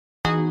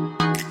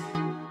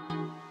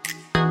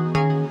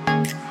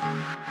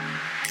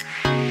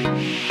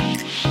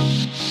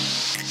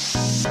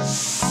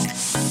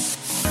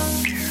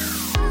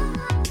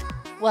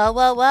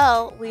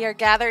Well, we are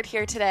gathered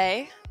here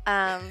today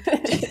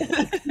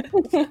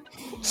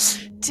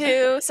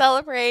to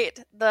celebrate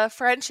the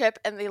friendship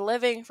and the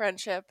living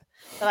friendship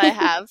that I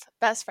have,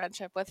 best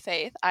friendship with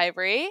Faith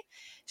Ivory.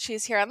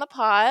 She's here on the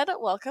pod.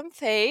 Welcome,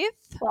 Faith.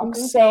 I'm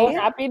so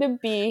happy to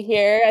be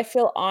here. I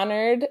feel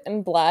honored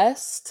and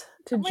blessed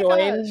to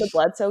join the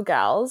Bledsoe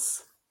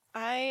Gals.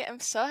 I am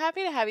so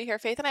happy to have you here.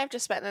 Faith and I have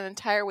just spent an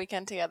entire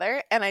weekend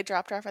together, and I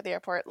dropped her off at the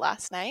airport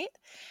last night.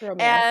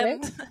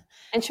 Romantic.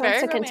 And she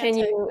wants to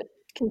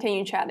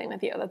continue chatting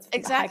with you. That's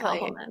exactly. A high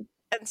compliment.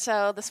 And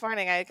so this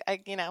morning I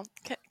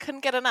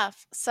couldn't get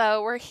enough.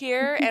 So we're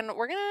here and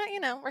we're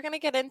gonna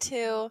get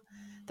into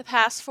the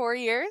past 4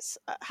 years.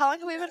 How long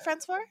have we been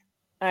friends for?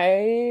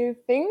 I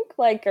think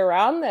like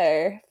around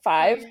there.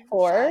 5,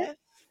 4.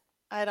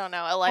 I don't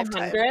know. A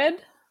lifetime. 100.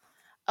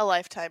 A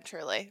lifetime,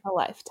 truly. A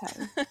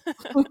lifetime.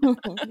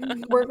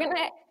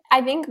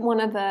 I think one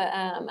of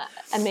the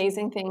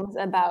amazing things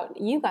about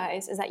you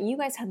guys is that you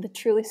guys had the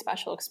truly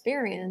special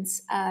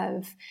experience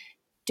of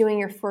doing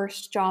your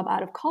first job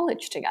out of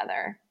college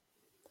together.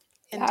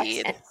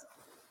 Indeed.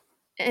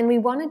 And we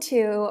wanted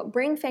to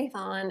bring Faith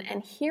on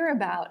and hear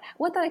about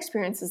what that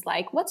experience is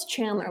like. What's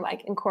Chandler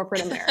like in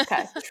corporate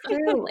America?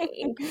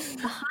 Truly,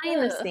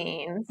 behind the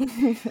scenes.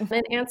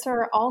 And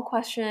answer all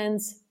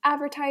questions,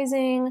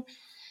 advertising,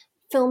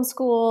 film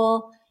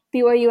school,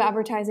 BYU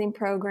advertising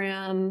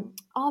program,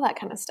 all that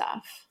kind of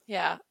stuff.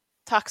 Yeah.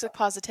 Toxic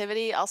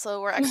positivity.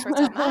 Also, we're experts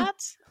on that.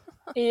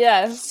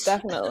 Yes,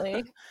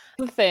 definitely.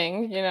 The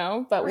thing,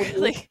 but we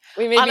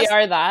maybe honestly,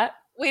 are that.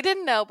 We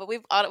didn't know, but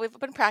we've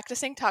been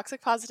practicing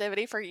toxic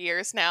positivity for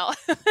years now.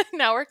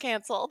 Now we're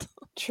canceled.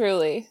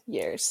 Truly,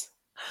 years.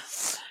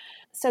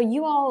 So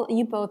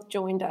you both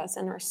joined us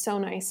and are so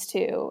nice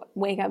to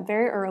wake up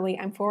very early.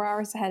 I'm 4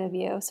 hours ahead of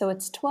you. So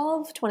it's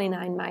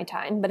 12:29 my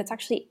time, but it's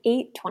actually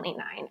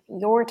 8:29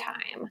 your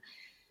time.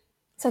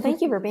 So thank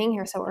you for being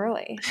here so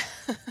early.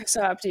 I'm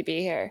so happy to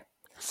be here.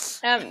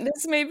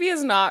 This maybe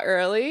is not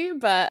early,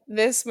 but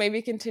this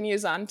maybe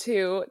continues on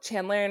to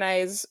Chandler and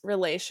I's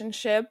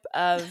relationship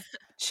of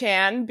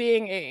Chan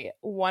being a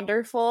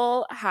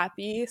wonderful,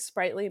 happy,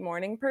 sprightly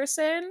morning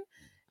person.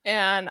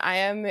 And I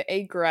am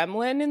a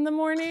gremlin in the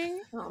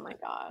morning. Oh my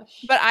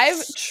gosh. But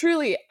I've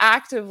truly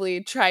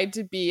actively tried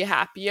to be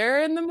happier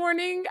in the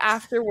morning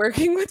after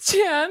working with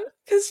Chan.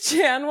 Because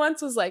Chan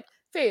once was like,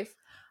 Faith,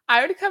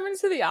 I would come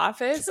into the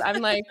office.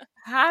 I'm like,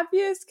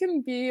 happy as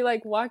can be,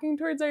 like walking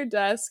towards our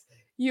desk.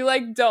 You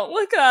like don't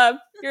look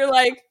up. You're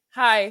like,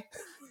 hi.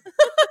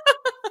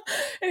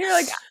 And you're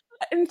like,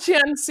 and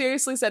Chan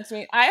seriously said to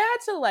me, I had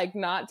to like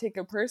not take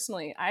it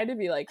personally. I had to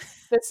be like,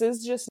 this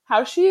is just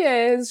how she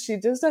is. She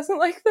just doesn't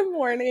like the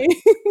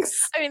mornings.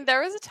 I mean,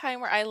 there was a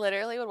time where I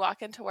literally would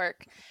walk into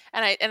work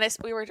and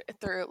we were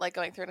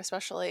going through an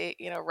especially,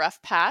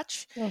 rough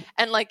patch.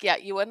 And like, yeah,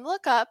 you wouldn't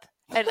look up.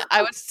 And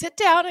I would sit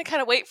down and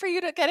kind of wait for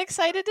you to get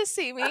excited to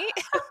see me.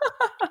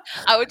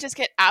 I would just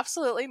get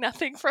absolutely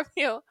nothing from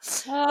you.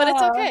 But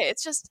it's okay.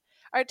 It's just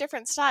our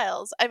different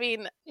styles. I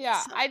mean,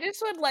 yeah, I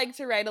just would like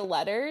to write a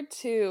letter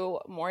to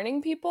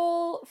morning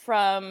people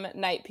from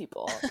night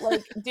people.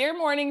 Like, dear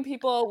morning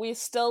people, we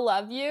still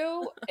love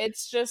you.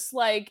 It's just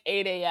like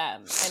 8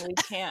 a.m. and we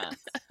can't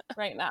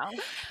right now.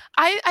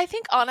 I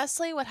think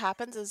honestly what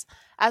happens is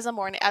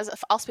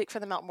I'll speak for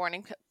the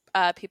morning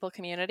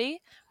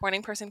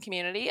morning person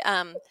community.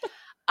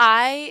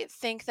 I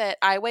think that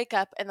I wake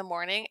up in the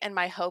morning and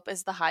my hope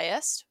is the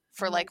highest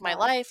for my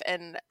life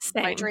and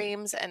my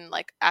dreams and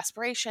like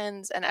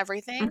aspirations and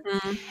everything.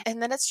 Mm-hmm.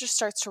 And then it just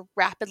starts to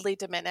rapidly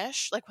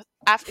diminish. Like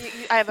after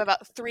I have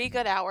about 3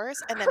 good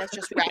hours and then it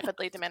just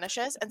rapidly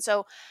diminishes. And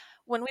so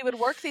when we would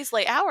work these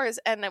late hours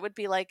and it would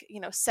be like,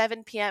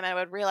 7 p.m. I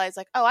would realize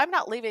like, oh, I'm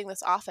not leaving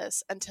this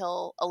office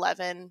until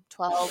 11,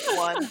 12,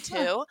 1,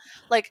 2.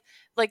 Like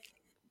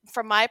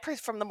from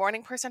the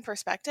morning person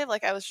perspective,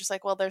 like I was just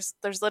like, well, there's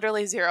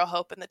literally zero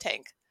hope in the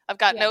tank. I've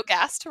got no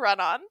gas to run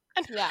on.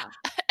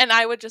 And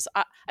I would just,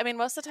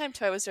 most of the time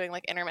too, I was doing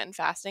like intermittent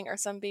fasting or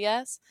some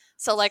BS.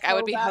 So like I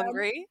would be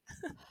hungry.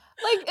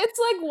 Like, it's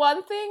like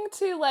one thing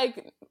to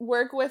like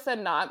work with a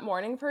not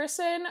morning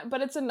person,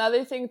 but it's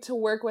another thing to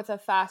work with a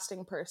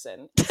fasting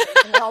person.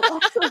 I'll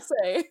also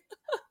say.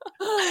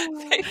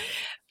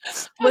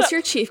 What's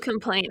your chief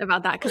complaint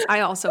about that? Because I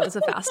also was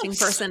a fasting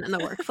person in the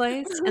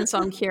workplace, and so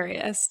I'm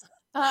curious.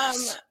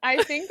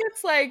 I think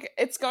it's like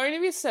it's going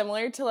to be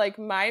similar to like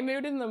my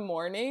mood in the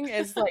morning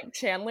is like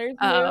Chandler's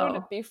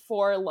mood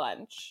before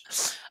lunch.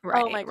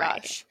 Right, oh my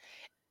gosh.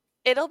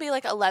 It'll be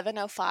like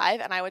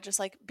 11:05 and I would just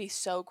like be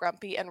so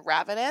grumpy and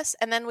ravenous,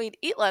 and then we'd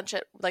eat lunch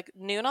at like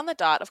noon on the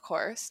dot, of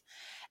course.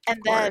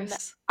 And then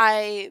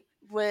I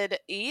would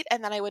eat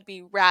and then I would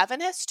be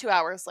ravenous 2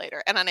 hours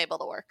later and unable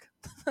to work.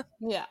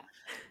 Yeah.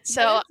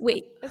 So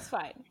wait, it's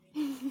fine.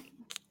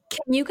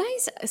 Can you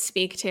guys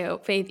speak to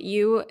Faith?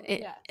 You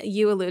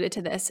alluded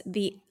to this.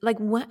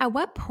 At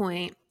what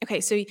point?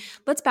 Okay, so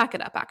let's back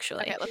it up.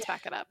 Actually, okay, let's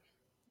back it up.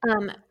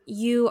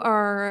 You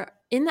are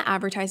in the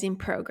advertising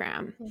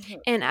program.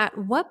 Mhm. And at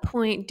what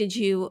point did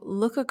you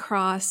look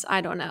across, I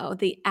don't know,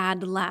 the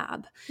ad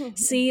lab,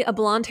 see a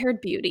blonde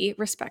haired beauty,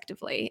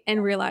 respectively,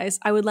 and realize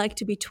I would like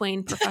to be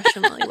twain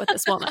professionally with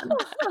this woman?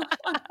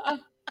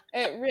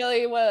 It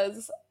really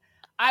was.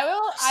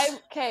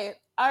 Okay.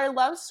 Our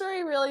love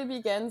story really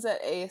begins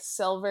at a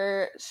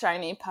silver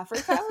shiny puffer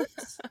coat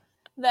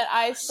that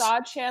I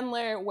saw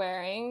Chandler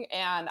wearing,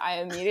 and I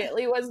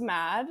immediately was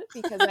mad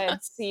because I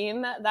had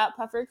seen that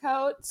puffer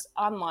coat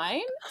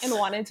online and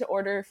wanted to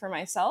order for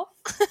myself.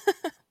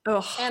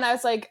 Ugh. And I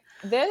was like,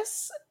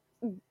 this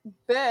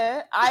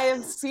bit, I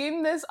have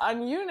seen this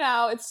on you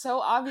now. It's so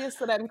obvious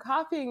that I'm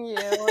copying you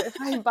if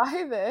I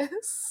buy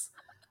this.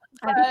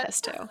 I'd be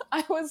pissed too.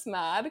 I was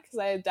mad because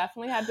I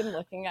definitely had been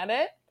looking at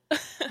it.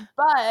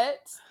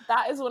 But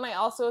that is when I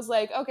also was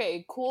like,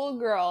 okay, cool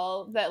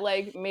girl that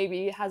like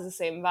maybe has the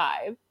same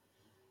vibe.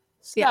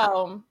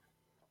 So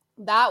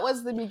that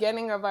was the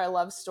beginning of our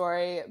love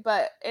story.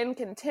 But in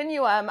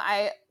continuum,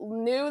 I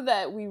knew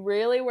that we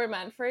really were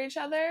meant for each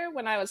other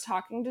when I was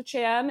talking to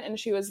Chan, and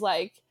she was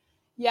like,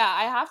 yeah,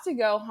 I have to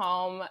go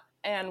home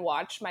and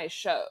watch my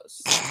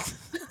shows.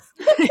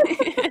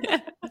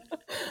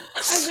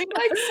 I think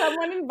like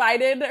someone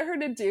invited her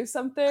to do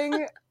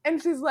something,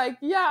 and she's like,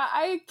 yeah,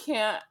 I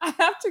can't. I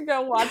have to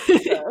go watch the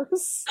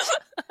shows.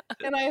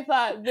 And I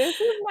thought, this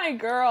is my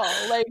girl.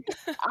 Like,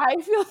 I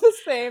feel the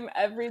same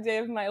every day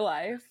of my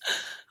life.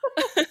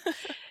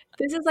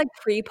 This is like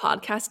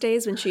pre-podcast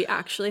days when she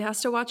actually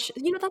has to watch.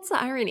 You know, that's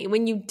the irony.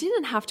 When you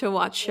didn't have to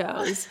watch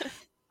shows,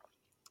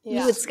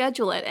 you would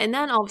schedule it. And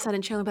then all of a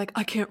sudden, Chandler would be like,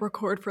 I can't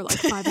record for like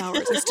 5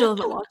 hours. I still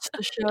haven't watched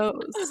the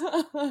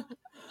shows.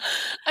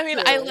 I mean,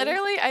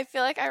 I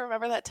feel like I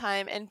remember that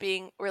time and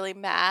being really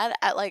mad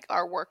at like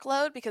our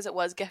workload because it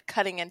was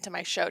cutting into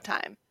my show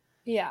time.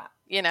 Yeah.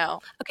 You know?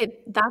 Okay,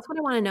 that's what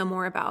I want to know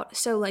more about.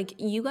 So like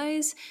you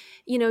guys,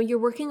 you know, you're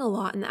working a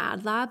lot in the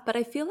ad lab, but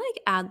I feel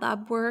like ad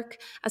lab work,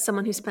 as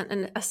someone who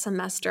spent a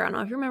semester, I don't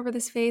know if you remember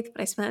this, Faith,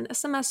 but I spent a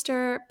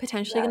semester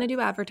potentially going to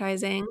do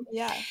advertising.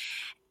 Yeah.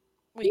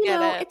 We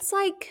get it. It's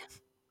like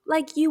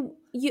you,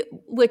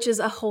 which is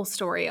a whole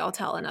story I'll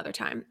tell another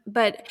time,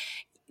 but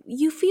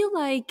you feel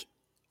like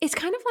it's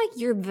kind of like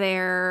you're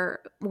there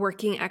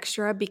working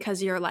extra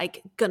because you're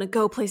like gonna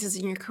go places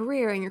in your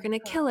career and you're gonna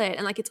kill it,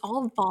 and like it's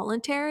all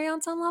voluntary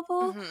on some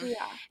level. Mm-hmm.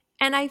 Yeah.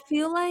 And I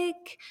feel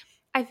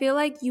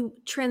like you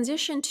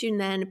transition to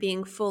then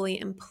being fully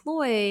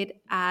employed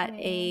at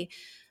an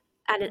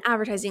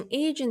advertising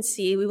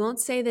agency. We won't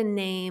say the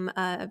name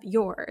of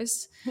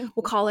yours.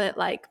 We'll call it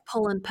like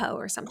Pull and Poe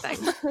or something.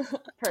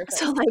 Perfect.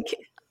 So like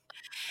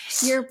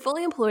you're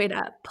fully employed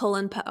at Pull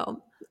and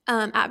Poe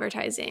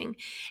advertising,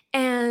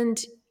 and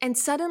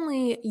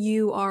suddenly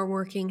you are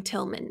working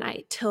till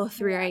midnight, till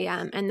 3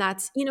 a.m. And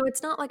that's, you know,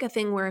 it's not like a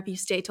thing where if you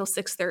stay till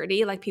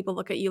 6:30, like people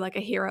look at you like a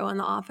hero in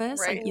the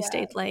office, Right. like you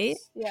stayed late.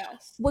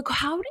 Yes. Like,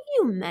 how do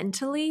you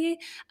mentally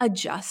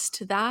adjust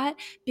to that?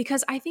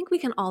 Because I think we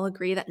can all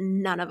agree that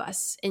none of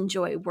us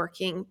enjoy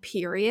working,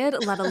 period,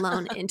 let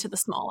alone into the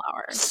small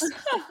hours.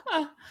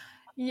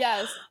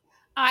 Yes.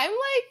 I'm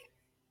like,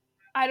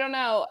 I don't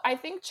know. I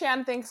think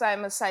Chan thinks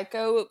I'm a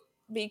psycho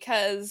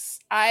because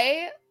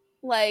I,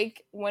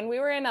 like, when we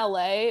were in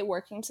LA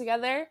working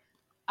together,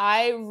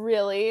 I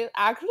really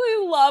actually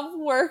love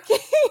working.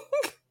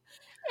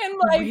 And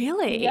like,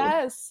 Really?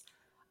 yes,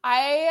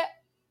 I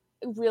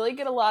really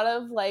get a lot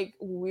of like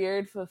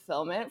weird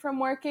fulfillment from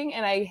working,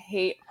 and I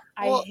hate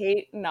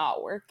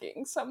not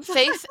working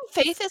sometimes.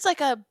 Faith is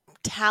like a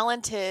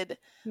talented,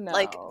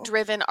 like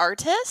driven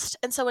artist,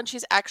 and so when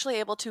she's actually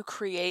able to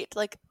create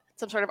like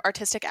some sort of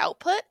artistic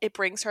output, it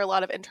brings her a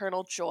lot of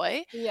internal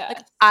joy. Yeah.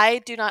 Like I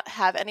do not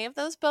have any of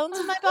those bones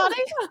in my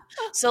body.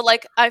 So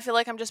like I feel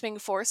like I'm just being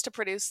forced to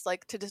produce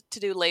like to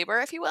do labor,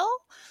 if you will.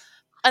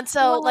 And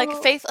so like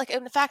Faith, like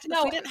in fact,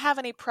 if we didn't have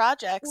any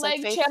projects,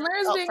 like Faith Chandler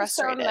is felt being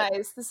frustrated. so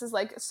nice. This is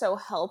like so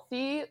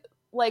healthy.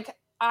 Like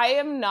I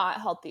am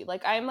not healthy.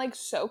 Like I'm like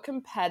so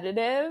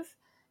competitive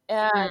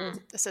and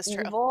this is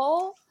true.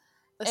 evil.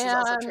 This is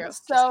also true.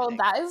 So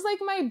that is like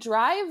my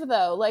drive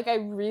though. Like I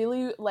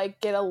really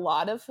like get a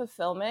lot of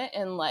fulfillment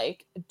in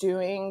like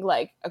doing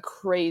like a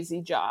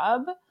crazy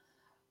job.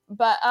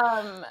 But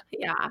I'm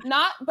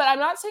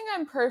not saying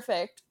I'm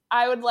perfect.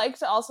 I would like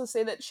to also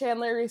say that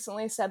Chandler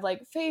recently said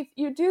like, Faith,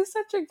 you do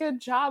such a good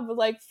job of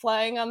like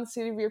flying on the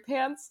seat of your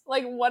pants.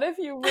 Like what if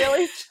you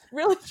really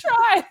really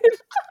tried?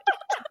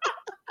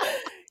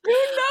 Who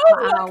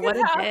knows what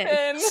could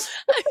happen?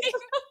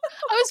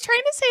 I was trying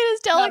to say it as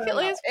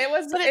delicately as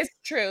it's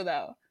true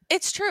though.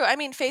 It's true. I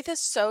mean, Faith is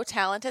so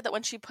talented that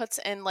when she puts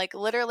in like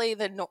literally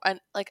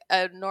like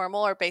a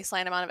normal or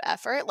baseline amount of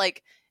effort,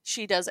 like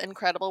she does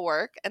incredible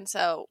work. And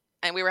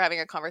we were having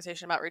a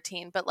conversation about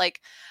routine, but like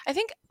I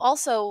think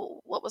also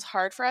what was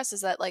hard for us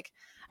is that like,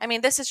 I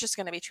mean, this is just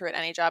going to be true at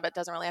any job. It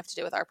doesn't really have to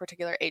do with our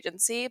particular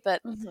agency,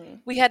 but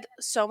we had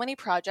so many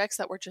projects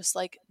that were just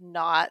like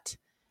not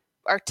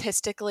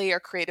artistically or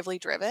creatively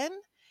driven,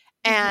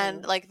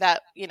 and like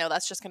that, you know,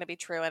 that's just going to be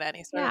true in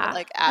any sort of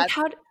like ad.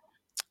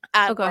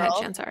 Ad Oh, go ahead,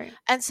 World. Jen. Sorry.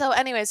 And so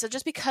anyway, so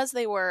just because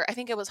they were, I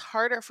think it was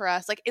harder for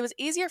us. Like, it was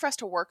easier for us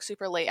to work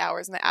super late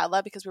hours in the ad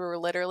lab because we were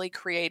literally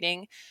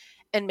creating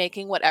and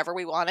making whatever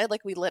we wanted.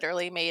 Like, we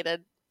literally made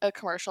a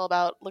commercial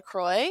about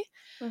LaCroix.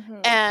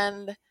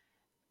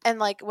 And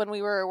like, when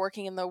we were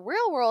working in the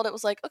real world, it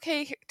was like,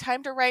 okay,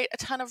 time to write a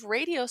ton of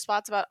radio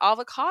spots about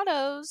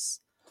avocados.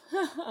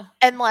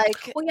 And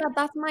like, Well, yeah,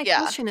 that's my yeah.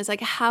 question is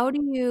like, how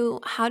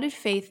did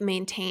Faith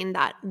maintain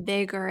that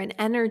vigor and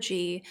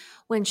energy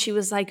when she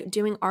was like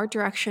doing art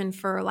direction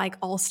for like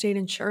Allstate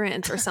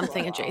Insurance or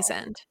something Wow.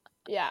 adjacent?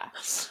 Yeah.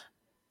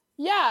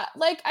 Yeah,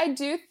 like I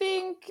do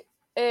think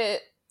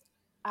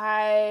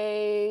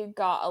I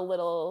got a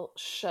little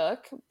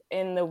shook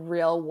in the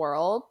real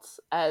world,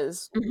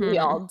 as we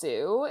all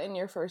do in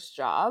your first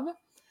job.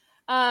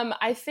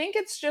 I think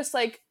it's just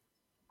like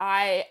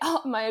my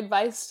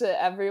advice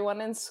to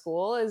everyone in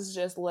school is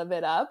just live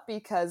it up,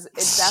 because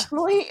it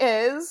definitely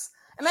is.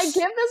 And I give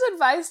this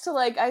advice to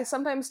like, I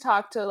sometimes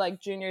talk to like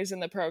juniors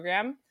in the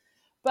program,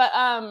 but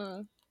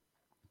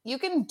you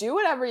can do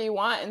whatever you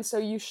want, and so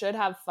you should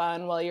have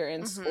fun while you're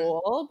in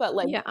school, but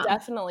like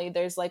definitely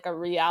there's like a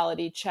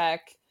reality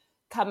check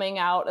coming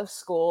out of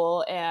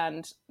school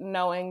and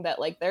knowing that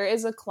like there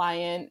is a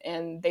client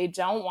and they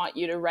don't want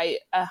you to write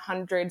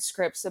 100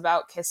 scripts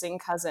about kissing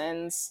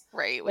cousins.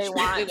 Right, they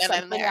want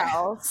something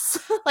else.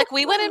 Like,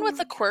 we went in with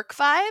the quirk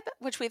vibe,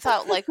 which we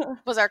thought like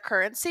was our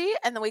currency,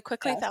 and then we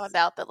quickly found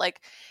out that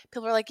like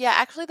people were like, yeah,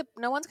 actually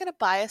no one's gonna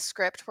buy a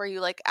script where you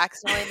like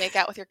accidentally make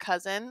out with your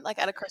cousin like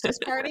at a Christmas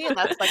party, and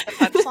that's like the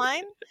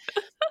punchline.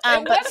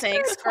 But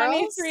thanks,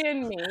 girls.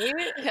 23andMe,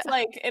 it's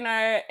like in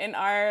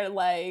our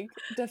like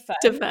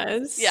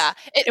defense. Yeah,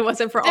 it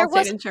wasn't for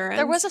Allstate Insurance.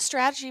 There was a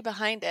strategy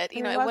behind it.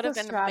 You know, it would have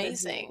been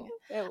amazing.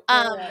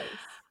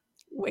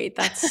 Wait,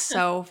 that's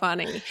so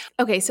funny.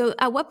 Okay, so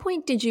at what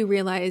point did you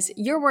realize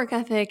your work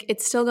ethic,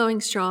 it's still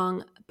going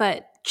strong,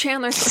 but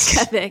Chandler's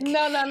work ethic? No.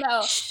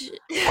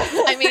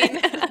 I mean,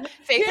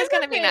 Faith is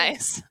going to be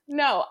nice.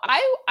 No,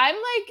 I'm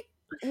like,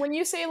 when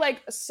you say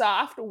like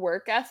soft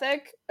work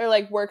ethic or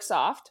like work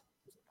soft,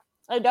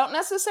 I don't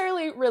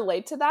necessarily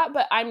relate to that,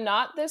 but I'm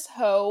not this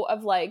hoe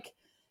of like,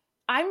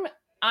 I'm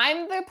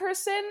the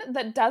person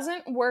that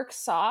doesn't work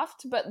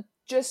soft, but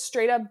just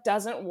straight up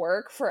doesn't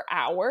work for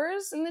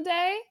hours in the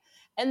day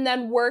and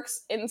then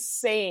works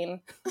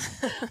insane,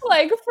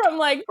 like from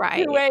like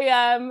 2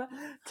 a.m.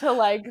 to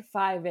like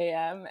 5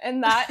 a.m.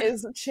 And that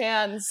is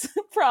Chan's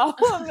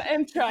problem,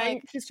 and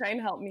she's trying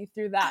to help me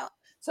through that.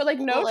 So like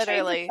no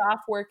shade to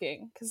soft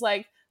working, because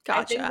like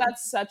I think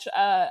that's such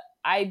a,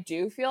 I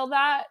do feel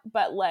that,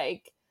 but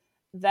like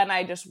then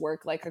I just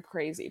work like a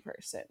crazy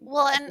person.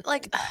 Well, and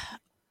like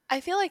I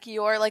feel like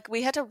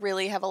we had to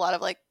really have a lot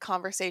of like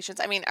conversations.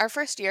 I mean, our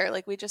first year,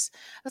 like it's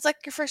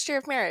like your first year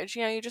of marriage,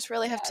 you know, you just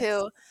really have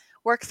to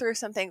work through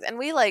some things. And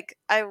we like,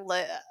 I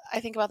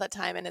think about that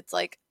time and it's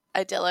like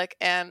idyllic,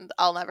 and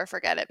I'll never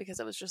forget it, because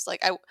it was just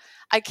like,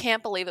 I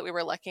can't believe that we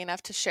were lucky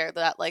enough to share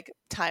that like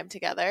time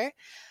together.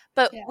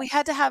 But we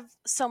had to have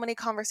so many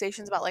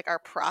conversations about like our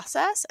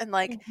process and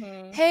like,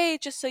 hey,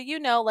 just so you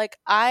know, like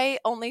I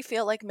only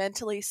feel like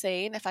mentally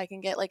sane if I can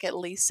get like at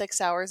least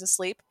 6 hours of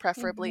sleep,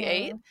 preferably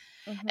 8.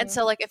 And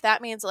so like if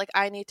that means like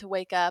I need to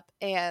wake up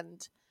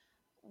and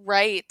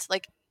write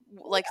like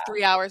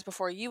 3 hours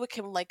before you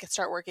can like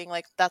start working,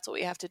 like that's what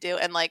we have to do.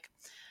 And like,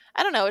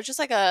 I don't know, it's just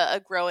like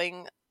a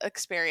growing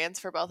experience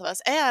for both of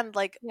us. And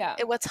like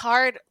what's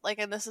hard, like,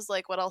 and this is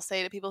like what I'll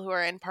say to people who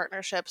are in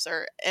partnerships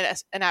or in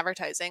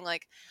advertising,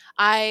 like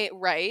I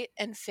write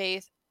and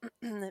Faith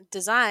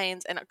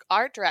designs and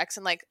art directs,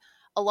 and like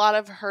a lot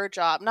of her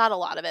job, not a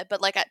lot of it,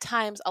 but like at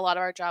times a lot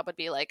of our job would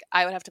be like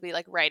I would have to be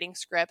like writing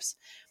scripts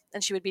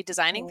and she would be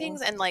designing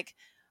things. And like,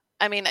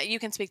 I mean, you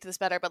can speak to this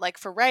better, but like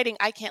for writing,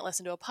 I can't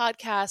listen to a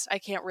podcast. I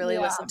can't really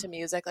listen to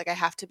music. Like I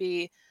have to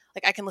be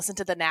like, I can listen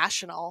to The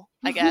National,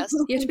 I guess.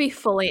 You have to be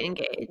fully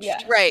engaged. Yeah.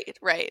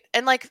 Right.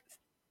 And like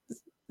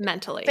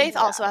mentally. Faith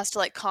also has to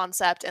like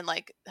concept and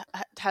like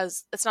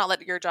it's not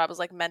like your job is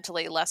like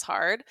mentally less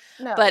hard,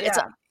 but it's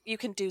you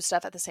can do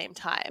stuff at the same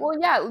time. Well,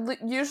 yeah,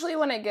 usually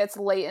when it gets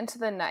late into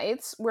the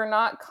nights, we're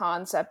not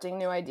concepting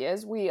new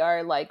ideas. We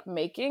are like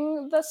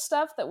making the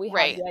stuff that we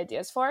have the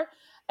ideas for.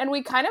 And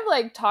we kind of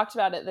like talked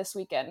about it this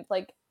weekend.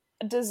 Like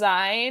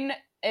design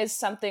is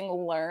something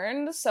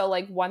learned. So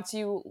like once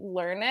you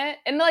learn it,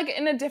 and like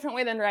in a different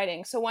way than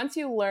writing. So once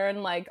you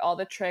learn like all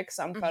the tricks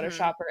on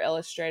Photoshop or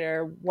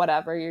Illustrator,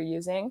 whatever you're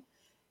using,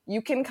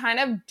 you can kind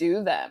of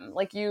do them.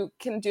 Like you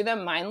can do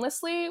them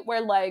mindlessly,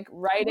 where like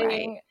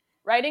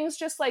writing's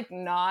just like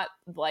not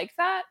like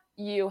that.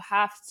 You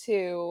have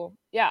to,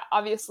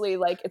 obviously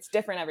like it's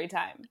different every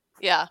time.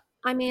 Yeah.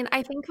 I mean,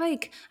 I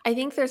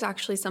think there's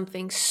actually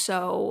something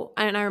so,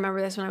 and I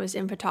remember this when I was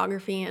in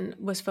photography and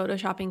was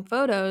photoshopping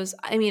photos.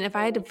 I mean, if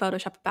I had to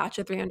Photoshop a batch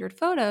of 300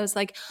 photos,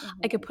 like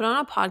I could put on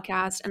a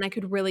podcast and I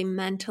could really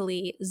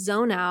mentally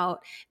zone out.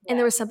 And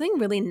there was something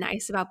really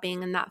nice about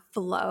being in that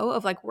flow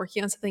of like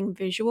working on something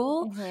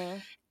visual.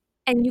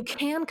 And you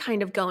can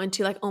kind of go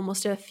into like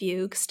almost a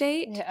fugue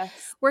state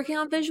Yes. working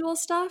on visual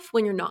stuff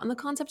when you're not in the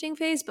concepting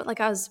phase. But like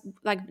I was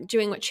like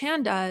doing what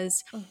Chan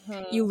does,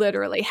 you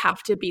literally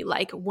have to be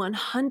like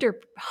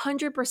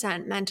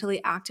 100%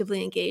 mentally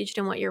actively engaged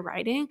in what you're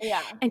writing.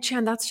 Yeah. And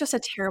Chan, that's just a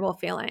terrible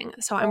feeling.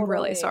 So I'm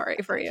really Totally. sorry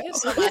for Thank you. you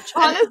so much.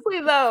 And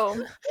Honestly,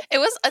 though,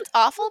 it's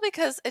awful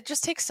because it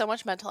just takes so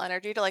much mental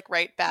energy to like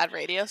write bad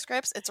radio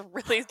scripts. It's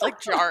really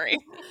like jarring.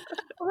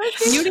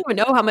 You don't even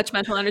know how much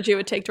mental energy it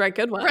would take to write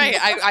good ones. Right.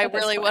 I At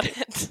this really point.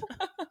 wouldn't.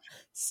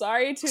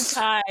 sorry to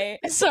Ty.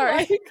 Sorry.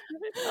 Like-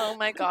 Oh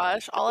my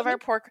gosh. All of our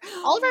poor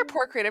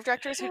creative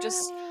directors who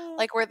just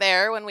like were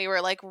there when we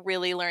were like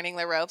really learning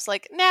the ropes.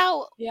 Like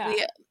now Yeah.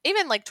 we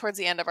even like towards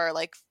the end of our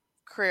like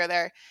career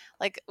there,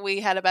 like we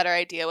had a better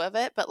idea of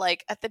it. But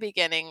like at the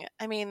beginning,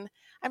 I mean,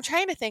 I'm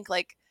trying to think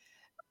like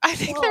I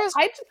think Well, there was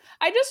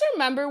I just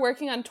remember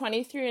working on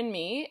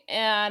 23andMe,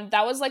 and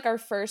that was like our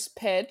first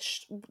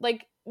pitch,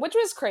 like, which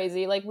was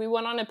crazy. Like, we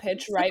went on a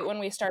pitch right when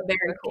we started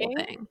Very cool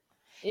working. thing.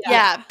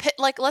 Yeah,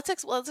 like let's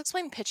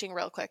explain pitching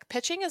real quick.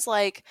 Pitching is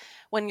like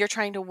when you're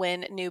trying to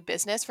win new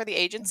business for the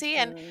agency.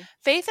 And Mhm.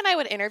 Faith and I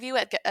would interview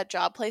at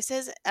job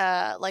places,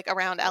 like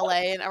around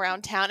LA and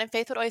around town. And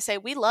Faith would always say,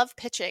 "We love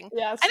pitching."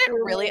 Yes, I didn't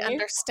really truly.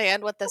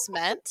 understand what this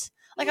meant.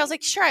 Like I was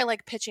like, sure, I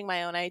like pitching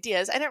my own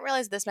ideas. I didn't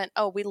realize this meant,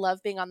 oh, we love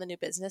being on the new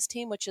business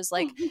team, which is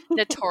like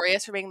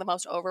notorious for being the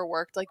most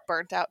overworked, like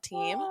burnt out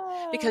team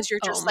because you're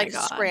Oh just my like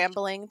gosh.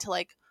 scrambling to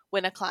like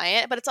win a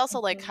client, but it's also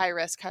like Mhm. high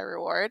risk, high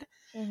reward.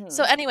 Mhm.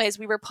 So, anyways,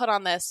 we were put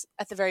on this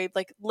at the very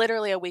like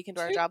literally a week into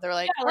our Two- job. They were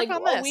like, yeah, work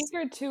like on a this. week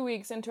or 2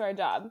 weeks into our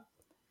job,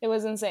 it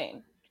was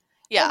insane.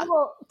 Yeah,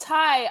 Well,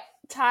 Ty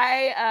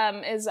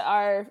is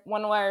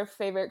one of our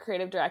favorite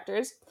creative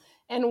directors,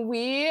 and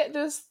we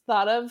just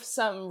thought of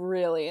some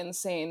really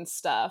insane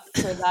stuff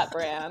for that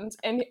brand.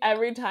 And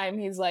every time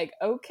he's like,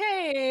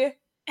 "Okay,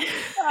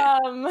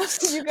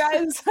 you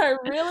guys are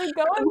really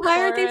going Who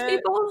hired for these it."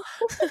 people?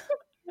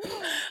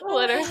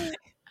 literally.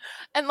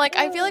 And like,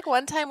 I feel like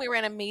one time we were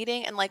in a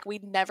meeting and like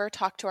we'd never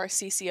talked to our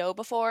CCO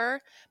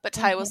before, but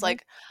Ty was Mhm.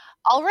 like,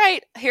 "All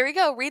right, here we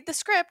go. Read the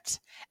script."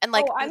 And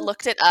like, Oh, he I'm-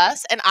 looked at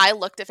us, and I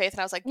looked at Faith, and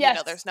I was like, "You know,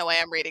 Yes. there's no way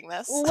I'm reading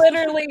this."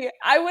 Literally,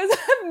 I've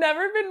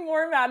never been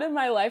more mad in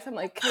my life. I'm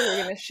like, "Okay,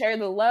 we're gonna share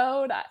the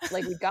load.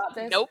 Like, we got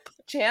this." Nope.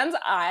 Chan's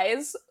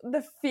eyes,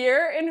 the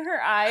fear in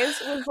her eyes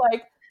was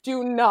like,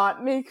 "Do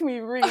not make me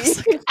read." I was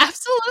like,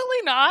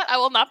 absolutely not. I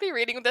will not be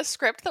reading this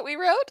script that we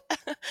wrote.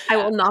 I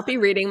will not be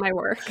reading my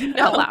work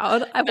out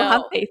loud. I will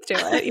have no. Faith do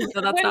it, even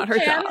though that's When not her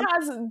Chan job.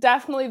 has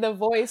definitely the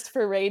voice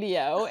for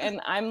radio,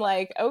 and I'm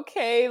like,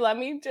 "Okay, let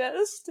me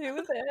just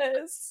do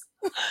this."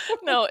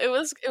 No, it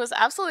was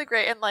absolutely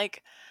great. And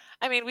like,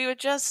 I mean, we would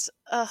just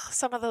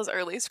some of those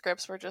early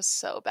scripts were just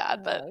so bad,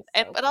 Oh, but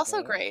it's so but also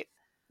funny. great.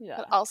 Yeah.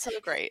 But also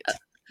great.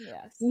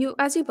 Yes.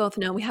 As you both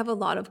know, we have a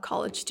lot of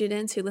college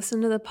students who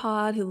listen to the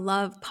pod who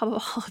love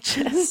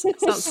pubologists.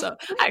 So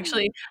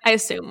actually, I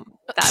assume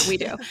that we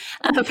do,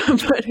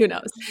 but who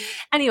knows?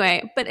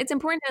 Anyway, but it's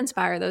important to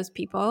inspire those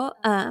people.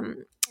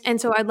 And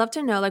so I'd love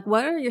to know, like,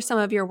 what are some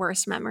of your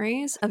worst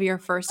memories of your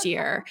first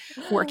year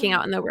working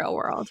out in the real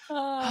world?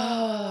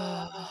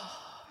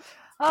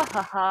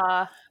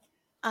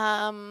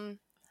 Um,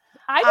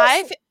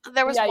 I just,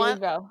 there was yeah, one.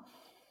 you go.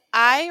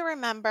 I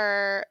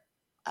remember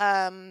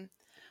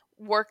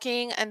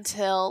working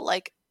until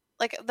like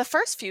the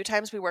first few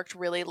times we worked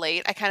really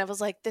late. I kind of was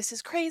like, "This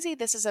is crazy.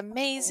 This is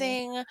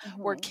amazing.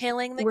 We're Mhm.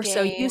 killing the We're game.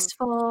 so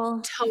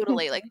useful.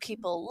 Totally. Like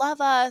people love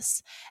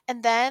us."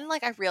 And then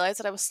like I realized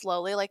that I was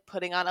slowly like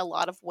putting on a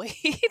lot of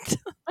weight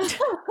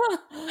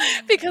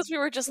because we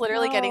were just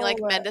literally getting like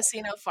No.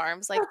 Mendocino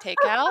Farms like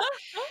takeout.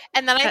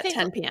 And then I At think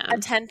 10 p.m.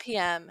 at 10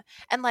 p.m.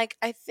 And like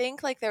I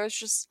think like there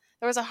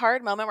was a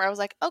hard moment where I was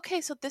like,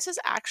 okay, so this is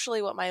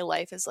actually what my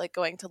life is like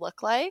going to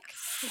look like.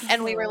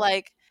 And we were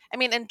like, I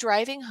mean, and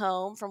driving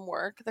home from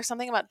work, there's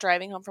something about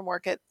driving home from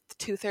work at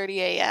 2:30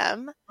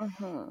 a.m.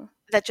 Mhm.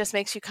 that just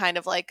makes you kind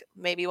of like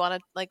maybe want to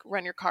like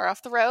run your car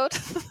off the road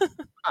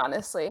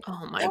Honestly.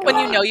 Oh my god. when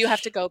you know you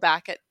have to go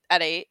back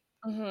at 8.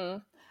 Mm-hmm.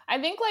 I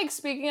think, like,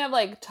 speaking of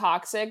like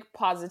toxic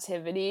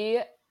positivity,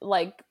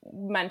 like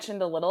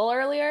mentioned a little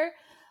earlier,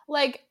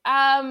 like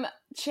Chan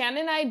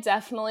and I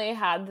definitely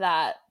had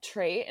that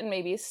trait, and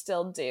maybe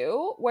still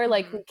do, where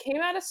like Mhm. we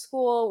came out of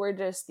school, we're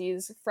just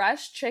these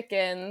fresh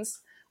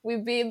chickens.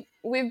 We've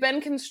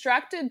been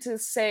constructed to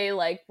say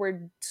like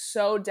we're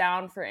so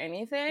down for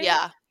anything.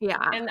 Yeah.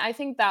 And I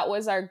think that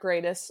was our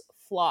greatest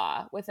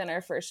flaw within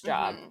our first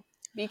job, Mhm.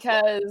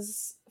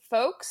 because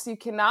folks, you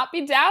cannot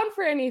be down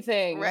for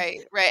anything. Right.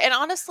 And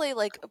honestly,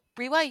 like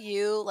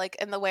BYU, like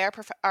in the way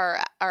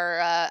our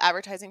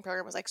advertising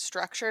program was like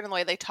structured and the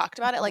way they talked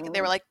about it, like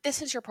they were like,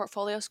 "This is your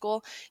portfolio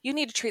school. You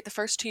need to treat the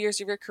first 2 years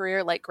of your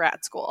career like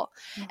grad school,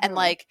 and Mhm.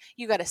 like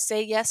you got to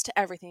say yes to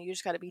everything. You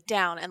just got to be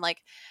down." And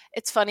like,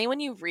 it's funny when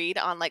you read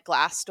on like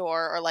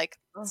Glassdoor or like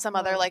some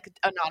other Mhm. like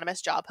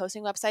anonymous job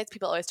posting websites,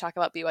 people always talk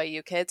about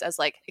BYU kids as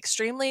like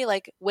extremely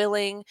like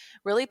willing,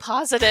 really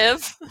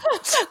positive,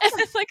 and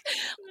then like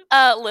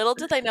Little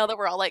did they know that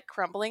we're all like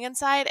crumbling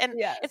inside, and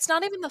Yes. it's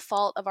not even the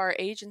fault of our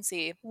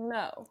agency,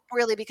 No.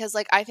 really, because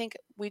like I think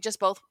we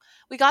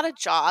got a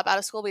job out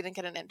of school. We didn't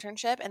get an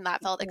internship, and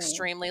that felt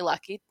extremely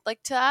lucky,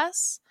 like, to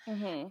us.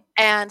 Mm-hmm.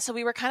 And so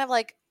we were kind of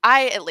like,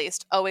 I at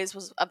least always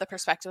was of the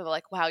perspective of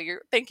like, wow,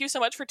 thank you so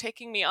much for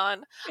taking me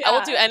on. I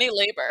will do any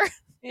labor.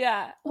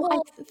 Yeah.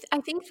 Well, I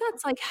think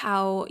that's like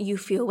how you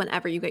feel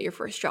whenever you get your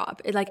first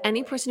job. Like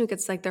any person who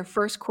gets like their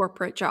first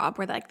corporate job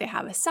where like they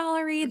have a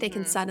salary, they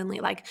can suddenly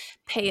like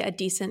pay a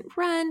decent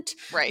rent,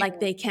 Right. like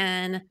they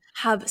can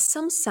have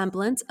some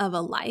semblance of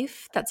a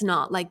life that's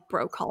not like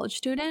broke college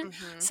student.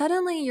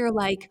 Suddenly you're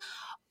like,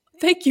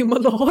 thank you, my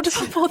lord,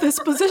 for this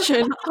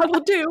position. I will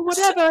do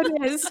whatever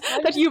it is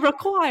that you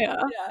require.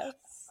 Yes.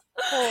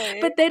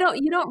 But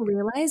you don't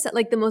realize that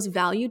like the most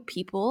valued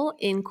people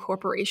in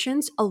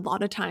corporations a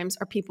lot of times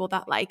are people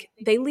that like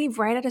they leave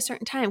right at a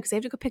certain time because they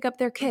have to go pick up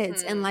their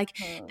kids and like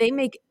they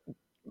make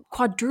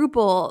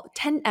quadruple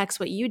 10x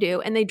what you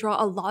do and they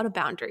draw a lot of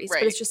boundaries,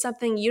 but it's just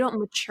something you don't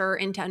mature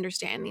into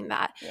understanding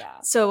that.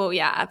 So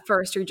yeah, at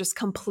first you're just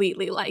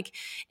completely like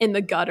in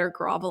the gutter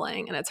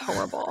groveling and it's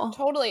horrible.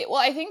 Totally.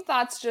 Well, I think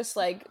that's just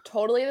like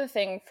totally the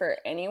thing for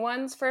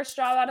anyone's first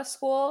job out of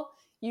school.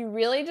 You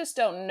really just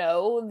don't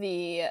know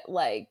the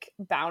like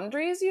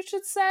boundaries you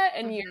should set,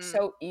 and you're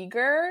so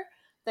eager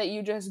that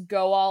you just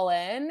go all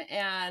in.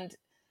 And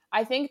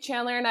I think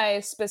Chandler and I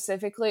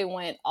specifically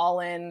went all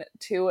in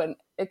to an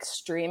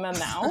extreme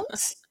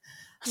amount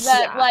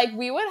that like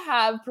we would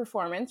have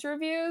performance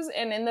reviews,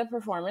 and in the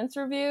performance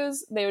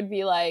reviews they would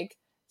be like,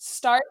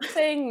 start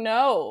saying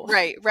no.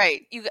 Right.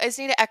 You guys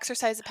need to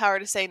exercise the power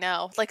to say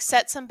no. Like,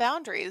 set some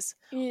boundaries.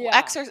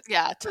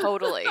 Yeah,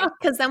 totally.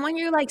 Because then when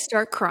you like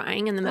start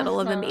crying in the middle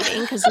of a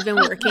meeting because you've been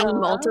working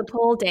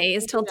multiple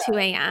days till 2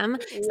 a.m.,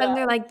 then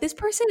they're like, this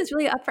person is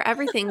really up for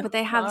everything, but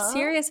they have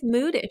serious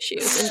mood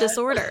issues and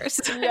disorders.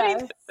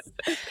 Yes.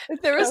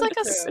 There was like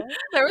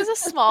there was a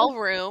small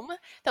room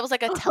that was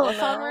like a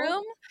telephone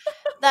room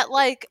that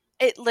like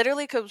it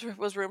literally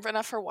was room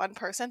enough for one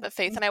person, but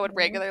Faith and I would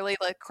regularly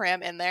like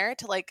cram in there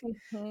to like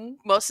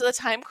most of the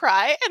time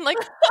cry, and like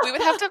we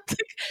would have to like,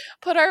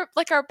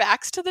 put our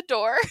backs to the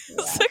door.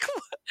 It's like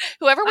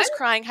whoever was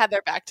crying had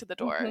their back to the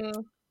door.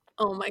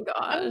 Oh my god!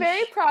 I'm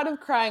very proud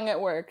of crying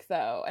at work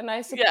though, and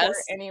I support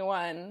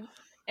anyone.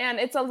 And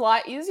it's a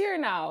lot easier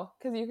now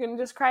because you can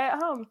just cry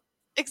at home.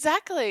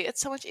 Exactly,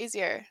 it's so much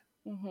easier.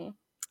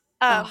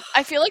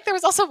 I feel like there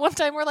was also one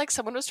time where like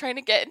someone was trying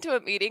to get into a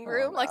meeting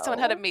room, like someone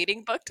had a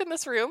meeting booked in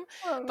this room,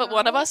 but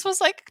one of us was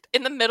like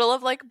in the middle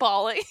of like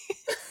bawling,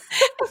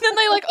 and then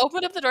they like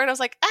opened up the door and I was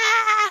like,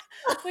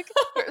 like,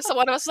 so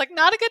one of us was like,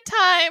 not a good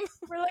time.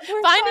 We're like,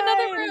 find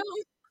another room.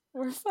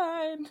 We're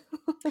fine.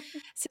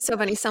 So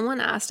funny. Someone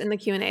asked in the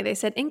Q&A, they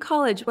said, in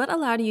college, what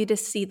allowed you to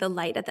see the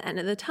light at the end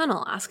of the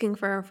tunnel? Asking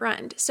for a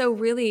friend. So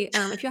really,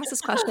 if you ask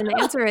this question, the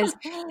answer is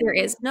there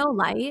is no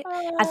light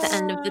at the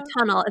end of the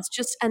tunnel. It's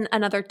just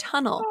another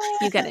tunnel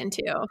you get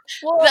into.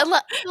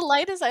 Well, the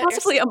light is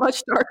possibly a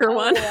much darker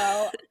one.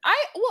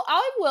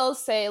 I will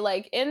say,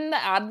 like, in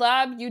the ad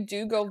lab, you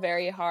do go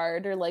very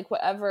hard, or like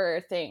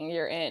whatever thing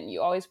you're in,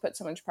 you always put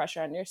so much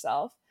pressure on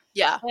yourself.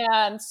 Yeah.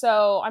 And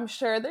so I'm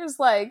sure there's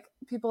like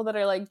people that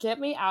are like, get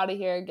me out of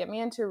here, get me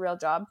into a real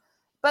job.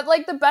 But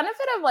like the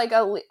benefit of like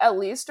at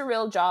least a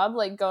real job,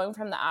 like going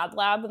from the ad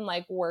lab and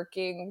like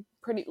working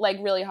pretty like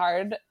really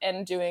hard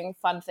and doing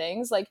fun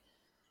things, like,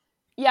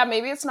 yeah,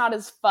 maybe it's not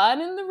as fun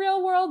in the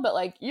real world, but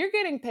like you're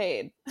getting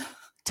paid.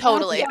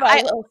 Totally.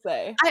 I will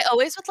say. I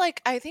always would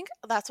like, I think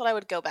that's what I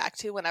would go back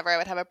to whenever I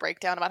would have a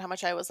breakdown about how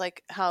much I was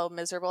like, how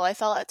miserable I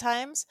felt at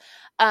times.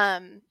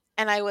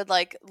 And I would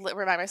like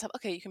remind myself,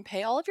 okay, you can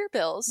pay all of your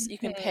bills. You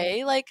can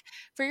pay like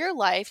for your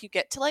life. You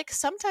get to like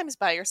sometimes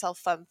buy yourself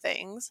fun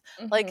things.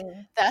 Like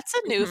that's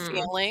a new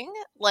feeling.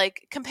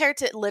 Like compared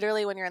to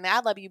literally when you're in the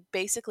ad lab, you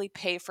basically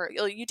pay for,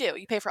 you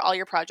pay for all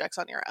your projects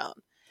on your own.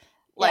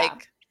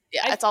 Like,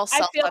 it's all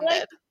self-funded. I feel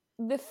like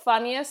the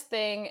funniest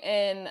thing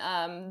in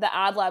the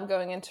ad lab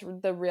going into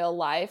the real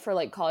life, or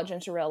like college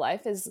into real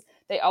life, is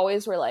they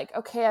always were like,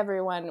 okay,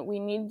 everyone, we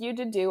need you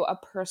to do a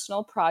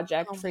personal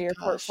project for your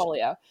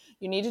portfolio.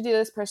 You need to do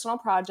this personal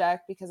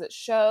project because it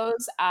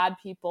shows ad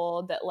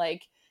people that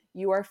like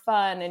you are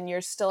fun and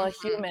you're still a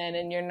human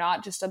and you're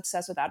not just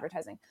obsessed with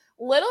advertising.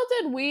 Little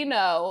did we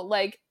know,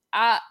 like,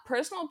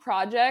 personal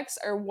projects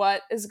are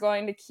what is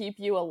going to keep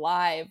you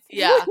alive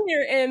when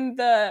you're in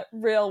the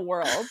real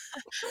world.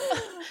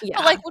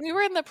 But like when we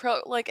were in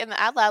the in the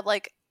ad lab,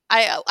 like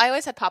I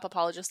always had pop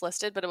apologist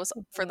listed, but it was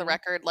for the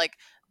record like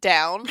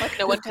down, like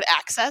no one could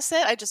access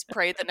it. I just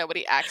prayed that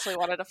nobody actually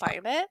wanted to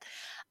find it.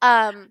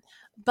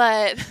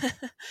 But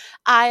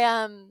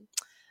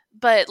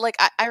but like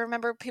I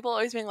remember people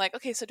always being like,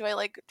 okay, so do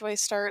I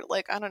start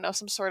like, I don't know,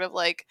 some sort of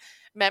like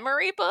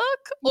memory book,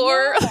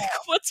 or like,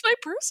 what's my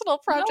personal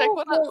project?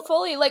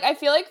 Fully, like I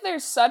feel like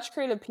there's such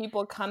creative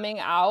people coming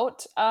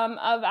out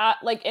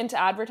like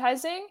into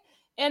advertising,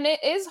 and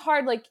it is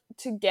hard like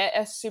to get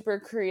a super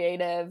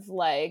creative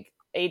like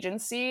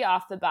agency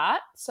off the bat.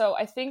 So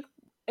I think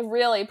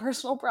really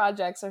personal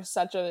projects are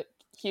such a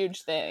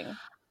huge thing.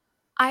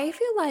 I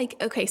feel like,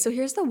 okay, so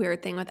here's the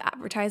weird thing with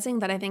advertising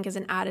that I think is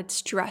an added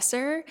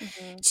stressor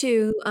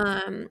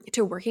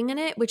to working in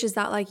it, which is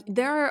that like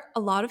there are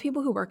a lot of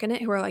people who work in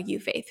it who are like you,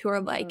 Faith, who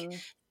are like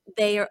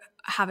they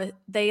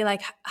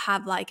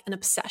have like an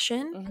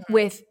obsession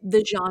with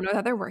the genre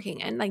that they're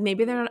working in. Like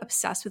maybe they're not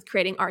obsessed with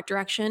creating art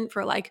direction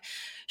for like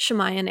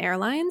Shemayan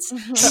Airlines,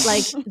 but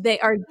like they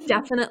are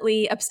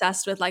definitely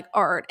obsessed with like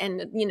art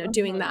and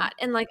doing that.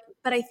 And like,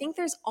 but I think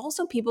there's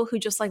also people who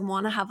just like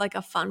want to have like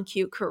a fun,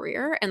 cute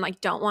career and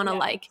like don't want to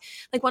like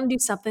want to do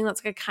something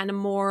that's like kind of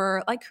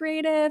more like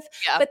creative,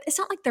 but it's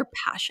not like their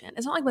passion.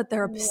 It's not like what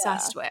they're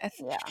obsessed with.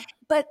 Yeah.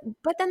 But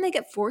then they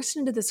get forced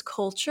into this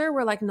culture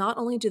where like not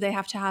only do they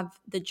have to have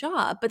the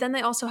job, but then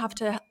they also have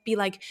to be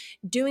like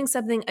doing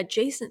something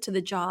adjacent to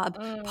the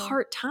job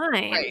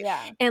part-time. Right.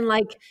 Yeah. And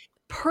like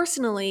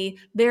personally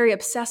very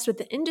obsessed with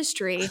the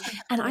industry.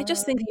 And I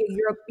just think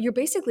you're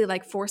basically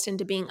like forced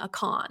into being a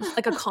con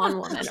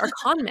woman or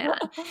con man.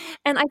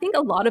 And I think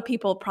a lot of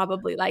people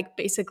probably like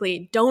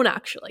basically don't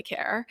actually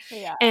care.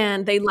 Yeah.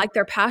 And they like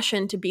their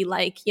passion to be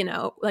like,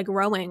 like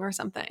rowing or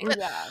something.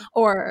 Yeah.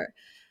 Or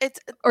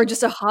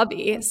just a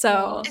hobby.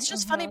 So it's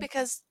just funny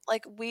because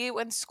like we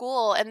in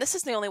school, and this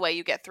is the only way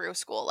you get through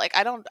school. Like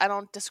I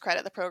don't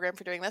discredit the program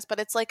for doing this,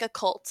 but it's like a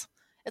cult.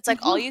 It's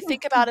like all you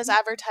think about is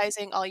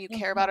advertising. All you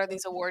care about are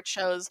these award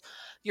shows.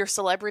 Your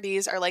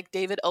celebrities are like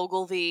David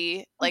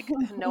Ogilvy, like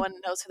no one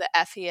knows who the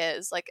F he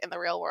is, like in the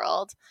real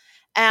world.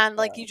 And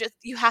like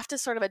you have to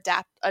sort of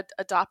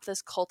adopt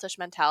this cultish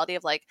mentality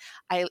of like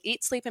I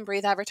eat, sleep, and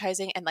breathe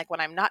advertising, and like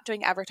when I'm not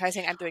doing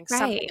advertising, I'm doing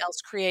something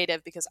else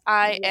creative because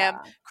I am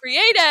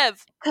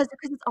creative. Because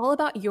it's all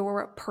about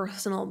your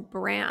personal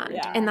brand,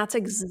 and that's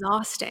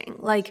exhausting.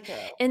 Like,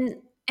 and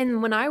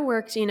when I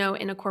worked, in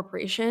a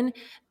corporation,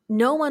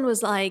 no one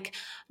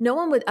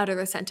would utter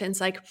the sentence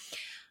like,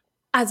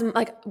 as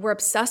like we're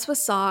obsessed with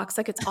socks,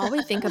 like it's all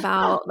we think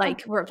about,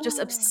 like we're just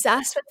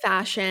obsessed with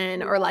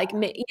fashion, or like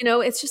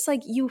it's just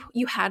like you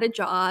had a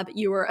job,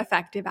 you were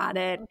effective at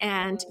it,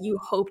 and you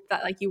hoped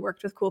that like you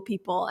worked with cool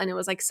people and it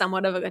was like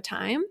somewhat of a good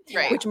time,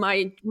 right. which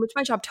my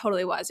job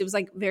totally was. It was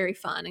like very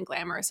fun and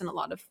glamorous in a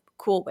lot of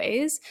cool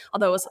ways,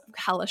 although it was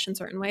hellish in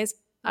certain ways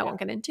I won't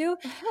get into.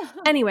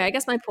 Anyway, I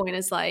guess my point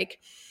is like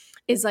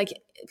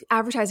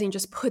advertising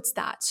just puts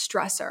that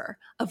stressor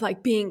of like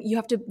you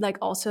have to like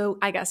also,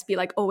 I guess, be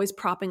like always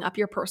propping up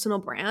your personal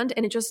brand,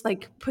 and it just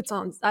like puts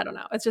on, I don't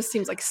know, it just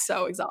seems like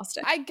so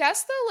exhausting. I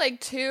guess though, like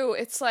too,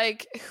 it's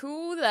like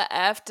who the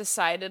F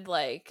decided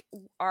like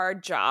our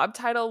job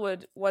title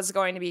was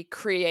going to be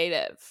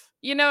creative?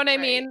 You know what I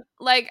mean?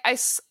 Like I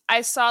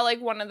saw like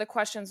one of the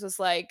questions was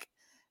like,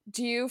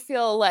 do you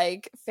feel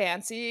like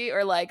fancy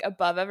or like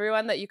above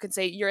everyone that you could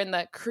say you're in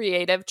the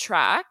creative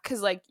track?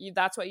 Because like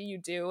that's what you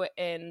do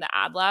in the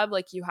ad lab.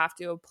 Like you have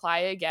to apply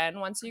again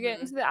once you get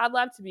into the ad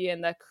lab to be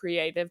in the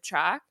creative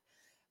track.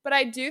 But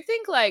I do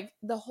think like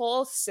the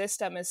whole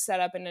system is set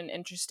up in an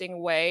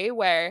interesting way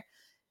where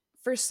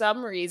for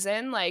some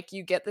reason like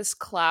you get this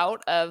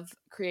clout of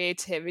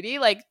creativity.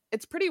 Like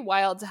it's pretty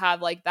wild to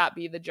have like that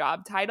be the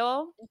job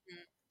title.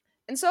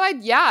 And so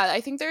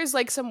I think there's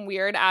like some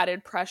weird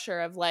added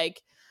pressure of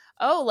like,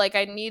 oh, like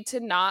I need to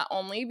not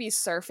only be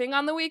surfing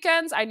on the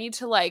weekends, I need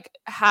to like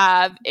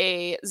have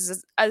a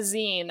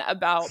zine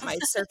about my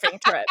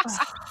surfing trips.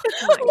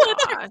 Oh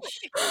my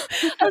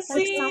gosh. A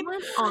zine.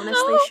 Someone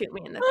honestly shoot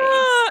me in the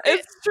face.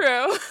 It's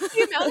true.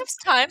 The amount of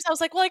times I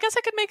was like, well, I guess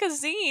I could make a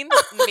zine.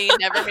 Me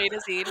never made a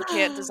zine,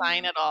 can't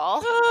design at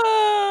all.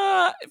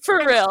 For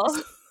real.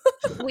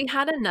 We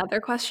had another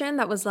question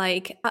that was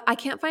like, I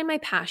can't find my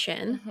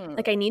passion.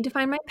 Like, I need to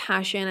find my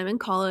passion. I'm in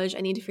college.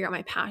 I need to figure out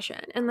my passion.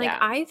 And like,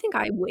 I think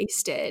I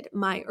wasted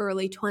my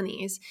early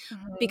 20s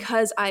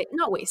because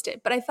not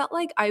wasted, but I felt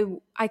like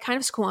I kind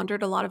of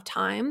squandered a lot of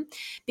time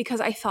because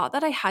I thought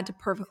that I had to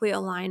perfectly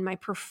align my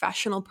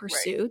professional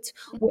pursuits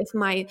with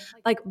my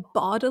like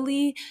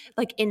bodily,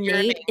 like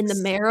innate in the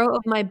marrow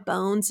of my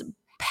bones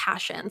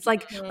passions.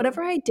 Like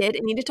whatever I did,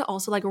 it needed to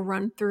also like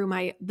run through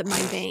my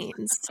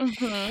veins.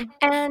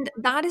 And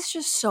that is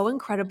just so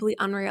incredibly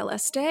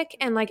unrealistic.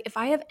 And like if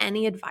I have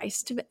any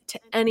advice to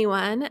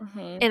anyone,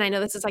 and I know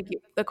this is like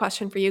the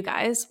question for you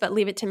guys, but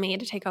leave it to me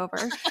to take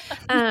over.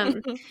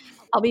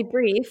 I'll be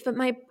brief, but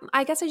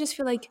I guess I just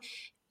feel like,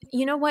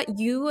 you know what,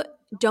 you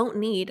don't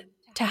need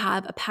to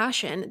have a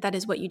passion that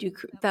is what you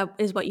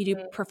do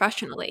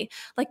professionally.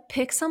 Like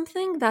pick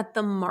something that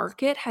the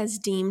market has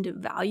deemed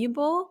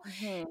valuable,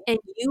 and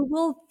you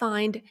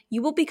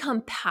will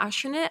become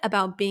passionate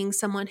about being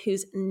someone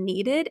who's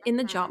needed in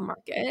the job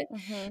market,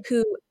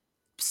 who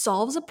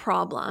solves a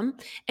problem,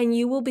 and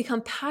you will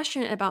become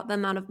passionate about the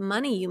amount of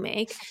money you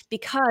make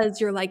because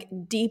you're like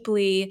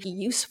deeply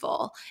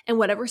useful, and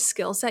whatever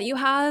skill set you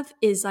have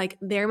is like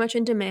very much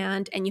in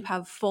demand, and you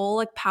have full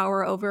like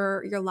power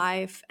over your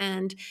life.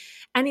 And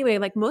anyway,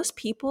 like most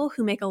people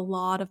who make a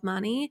lot of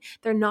money,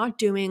 they're not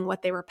doing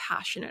what they were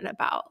passionate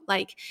about.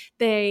 Like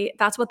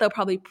that's what they'll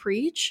probably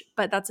preach,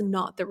 but that's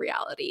not the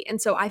reality. And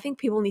so I think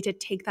people need to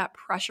take that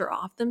pressure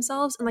off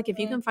themselves. And like if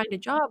you can find a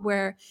job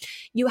where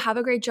you have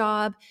a great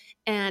job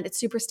and and it's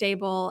super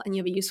stable and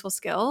you have a useful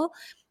skill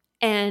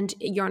and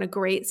you're on a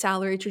great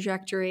salary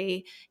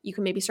trajectory, you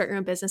can maybe start your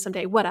own business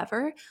someday,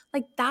 whatever,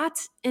 like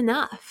that's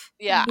enough.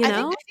 Yeah, You I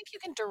know? think you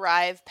can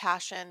derive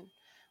passion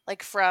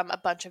like from a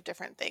bunch of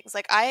different things.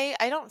 Like I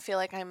don't feel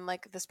like I'm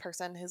like this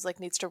person who's like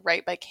needs to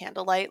write by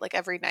candlelight like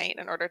every night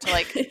in order to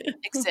like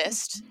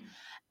exist.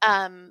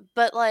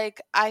 But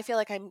like I feel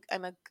like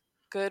I'm a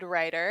good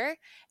writer,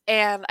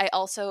 and I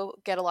also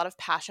get a lot of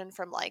passion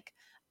from like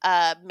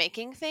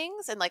making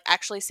things and like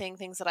actually seeing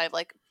things that I've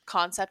like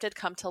concepted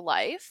come to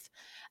life.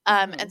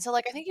 And so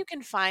like I think you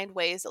can find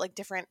ways that like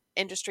different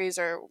industries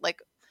or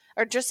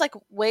just like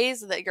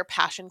ways that your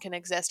passion can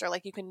exist, or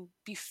like you can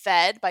be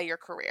fed by your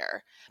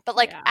career. But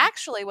like Yeah.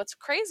 actually what's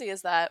crazy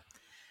is that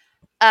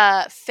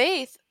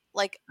Faith,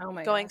 like Oh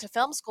my going gosh. to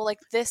film school, like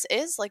this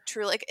is like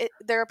true. Like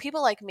there are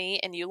people like me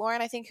and you,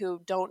 Lauren, I think,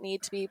 who don't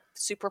need to be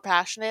super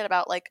passionate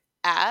about like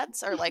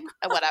ads or like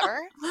whatever.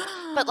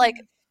 But like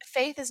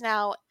Faith is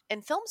now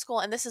in film school,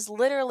 and this is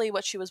literally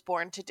what she was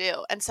born to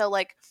do. And so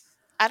like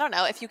I don't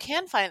know if you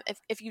can find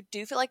if you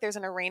do feel like there's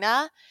an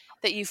arena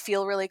that you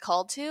feel really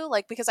called to,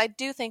 like because I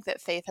do think that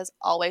Faith has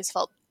always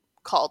felt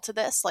called to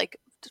this like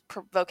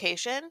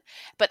vocation,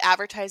 but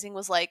advertising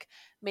was like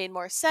made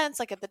more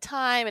sense like at the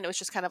time, and it was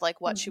just kind of like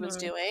what she was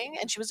doing,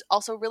 and she was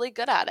also really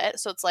good at it.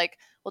 So it's like,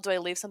 well, do I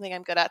leave something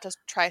I'm good at to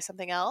try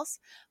something else?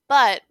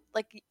 But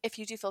like if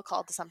you do feel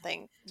called to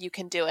something, you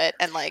can do it,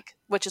 and like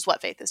which is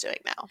what Faith is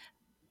doing now.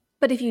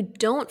 But if you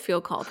don't feel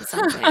called to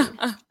something,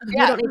 you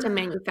Yeah. don't need to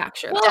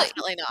manufacture Well, that.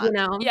 Definitely not. You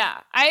know? Yeah,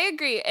 I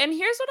agree. And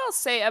here's what I'll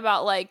say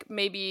about like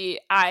maybe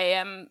I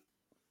am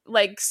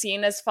like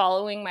seen as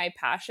following my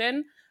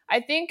passion. I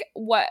think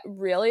what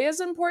really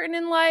is important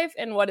in life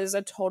and what is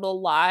a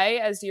total lie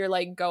as you're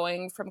like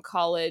going from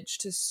college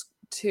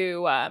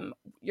to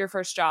your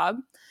first job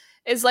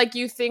is like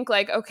you think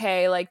like,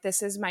 okay, like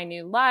this is my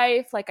new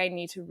life, like I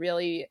need to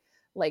really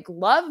like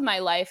love my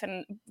life,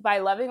 and by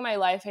loving my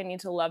life I need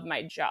to love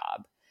my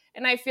job.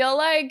 And I feel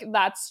like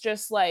that's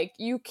just like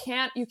you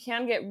can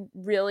get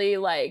really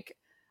like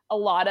a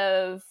lot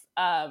of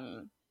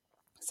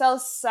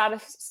self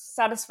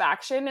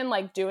satisfaction in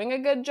like doing a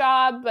good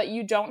job, but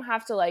you don't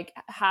have to like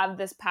have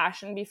this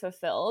passion be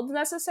fulfilled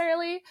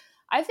necessarily.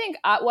 I think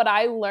what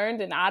I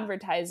learned in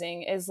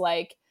advertising is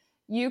like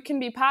you can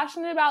be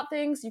passionate about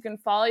things, you can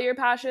follow your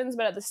passions,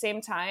 but at the same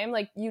time,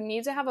 like you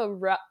need to have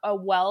a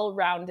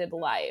well-rounded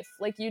life.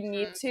 Like you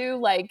need to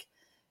like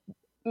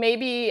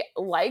maybe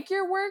like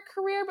your work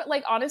career, but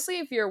like honestly,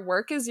 if your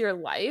work is your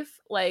life,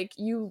 like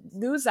you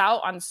lose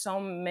out on so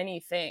many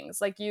things.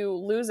 Like you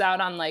lose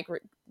out on like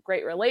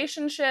great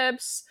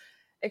relationships,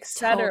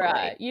 etc.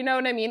 Totally. You know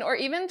what I mean? Or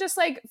even just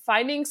like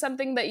finding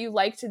something that you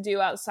like to do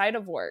outside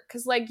of work,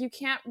 because like you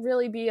can't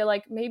really be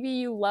like, maybe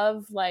you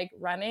love like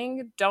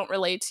running, don't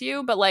relate to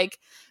you, but like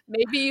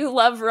maybe you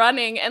love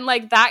running, and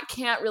like that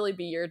can't really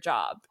be your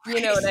job. You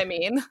know what I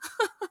mean?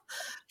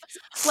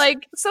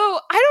 Like, so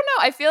I don't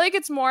know, I feel like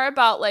it's more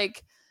about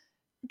like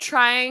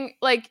trying,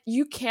 like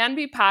you can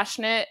be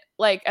passionate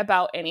like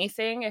about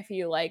anything if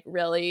you like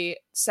really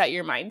set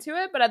your mind to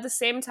it, but at the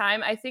same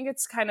time I think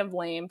it's kind of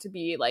lame to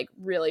be like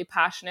really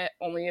passionate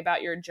only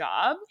about your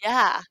job.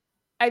 Yeah.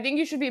 I think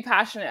you should be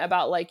passionate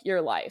about like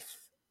your life,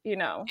 you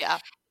know. Yeah.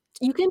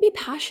 You can be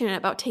passionate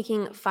about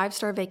taking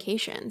 5-star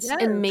vacations,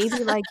 and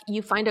maybe like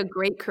you find a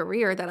great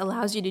career that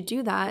allows you to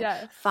do that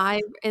Yes.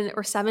 5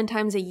 or 7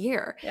 times a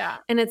year. Yeah.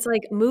 And it's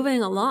like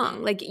moving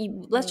along. Like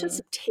let's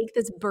just take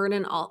this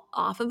burden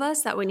off of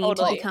us that we need to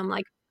Totally. become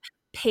like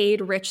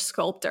paid rich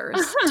sculptors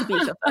to be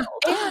fulfilled.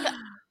 And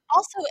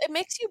also it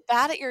makes you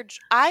bad at your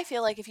I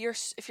feel like if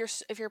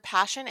your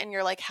passion and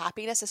your like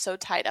happiness is so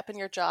tied up in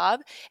your job,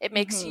 it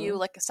makes you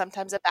like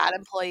sometimes a bad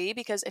employee,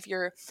 because if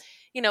you're,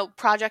 you know,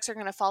 projects are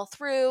going to fall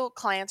through,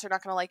 clients are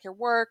not going to like your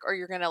work, or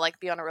you're going to like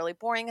be on a really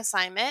boring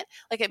assignment,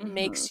 like it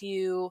makes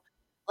you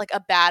like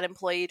a bad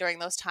employee during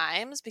those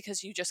times,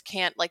 because you just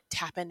can't like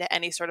tap into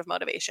any sort of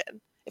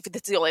motivation if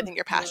it's the only thing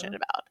you're passionate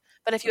about.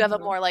 But if you have a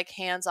more like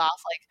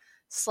hands-off, like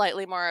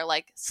slightly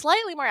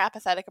more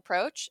apathetic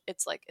approach,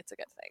 it's like it's a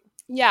good thing.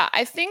 Yeah,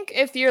 I think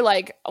if you're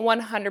like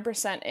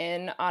 100%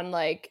 in on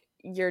like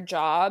your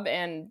job,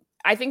 and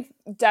I think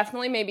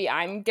definitely maybe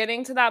I'm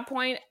getting to that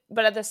point,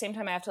 but at the same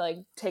time I have to like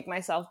take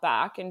myself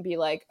back and be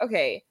like,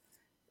 okay,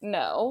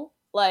 no,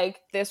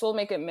 like this will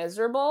make it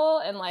miserable,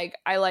 and like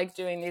I like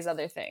doing these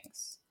other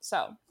things.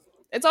 So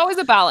it's always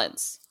a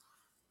balance.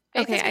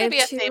 Faith Okay, is I going to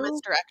have be a famous 2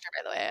 director,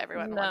 by the way,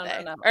 everyone, one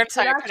day. No. Or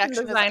sorry,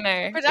 Production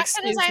designer.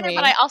 Production Excuse designer, me.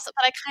 but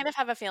I kind of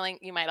have a feeling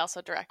you might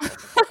also direct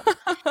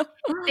it.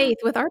 Faith,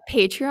 with our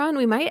Patreon,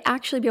 we might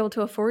actually be able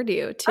to afford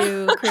you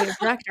to creative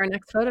direct our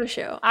next photo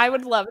shoot. I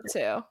would love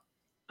to.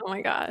 Oh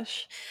my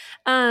gosh.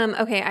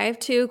 Okay, I have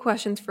 2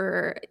 questions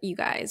for you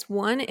guys.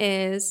 One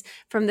is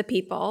from the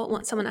people.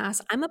 Someone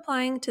asked, I'm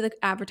applying to the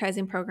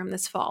advertising program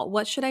this fall.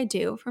 What should I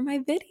do for my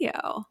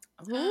video?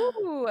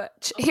 Ooh.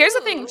 Here's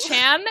the thing,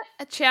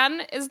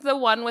 Chan is the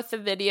one with the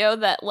video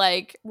that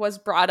like was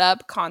brought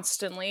up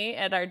constantly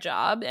at our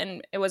job,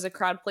 and it was a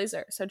crowd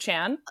pleaser. So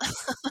Chan.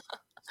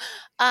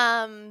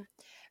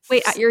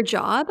 Wait, at your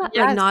job? Like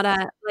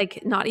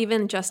Yes. not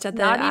even just at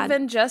the Not ad,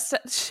 even just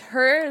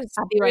hers.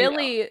 at BYU.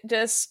 Really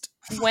just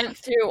went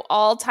through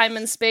all time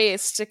and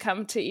space to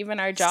come to even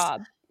our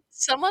job.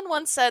 Someone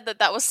once said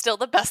that was still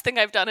the best thing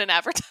I've done in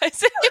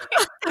advertising.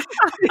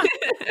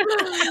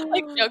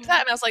 Like joked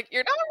that, and I was like,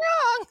 "You're not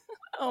wrong."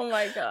 Oh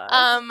my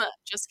god.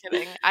 Just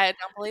kidding. I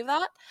don't believe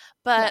that.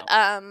 But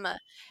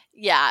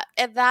yeah,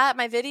 and that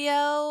my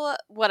video,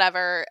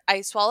 whatever.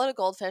 I swallowed a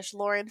goldfish.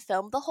 Lauren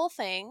filmed the whole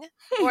thing.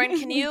 Lauren,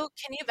 can you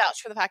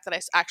vouch for the fact that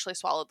I actually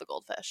swallowed the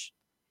goldfish?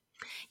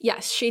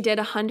 Yes, she did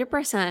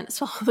 100%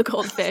 swallow the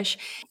goldfish.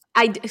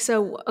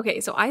 So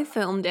I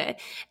filmed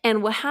it,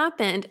 and what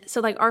happened,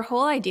 so like our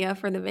whole idea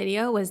for the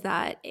video was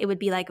that it would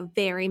be like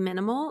very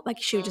minimal. Like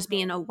she would just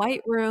be in a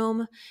white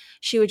room.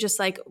 She would just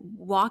like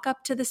walk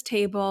up to this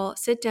table,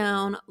 sit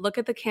down, look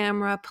at the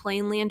camera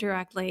plainly and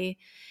directly,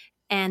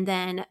 and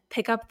then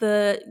pick up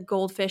the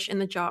goldfish in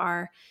the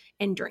jar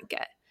and drink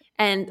it.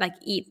 And like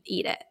eat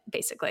it,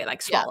 basically,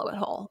 like swallow it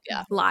whole.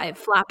 Yeah. Live,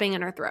 flapping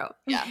in her throat.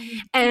 Yeah.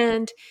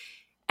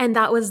 And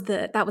that was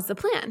the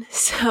plan.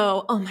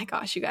 So, oh my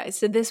gosh, you guys.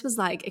 So this was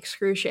like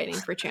excruciating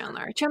for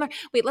Chandler. Chandler,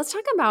 wait, let's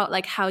talk about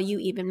like how you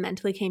even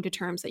mentally came to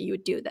terms that you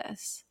would do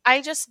this.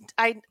 I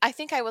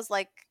think I was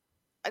like,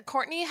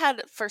 Courtney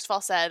had first of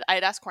all said, I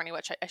had asked Courtney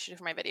what I should do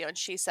for my video, and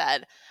she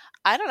said,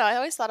 I don't know, I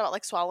always thought about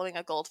like swallowing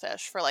a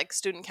goldfish for like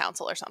student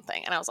council or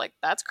something. And I was like,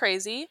 that's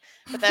crazy.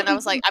 But then I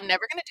was like, I'm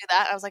never going to do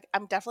that. I was like,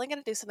 I'm definitely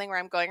going to do something where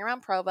I'm going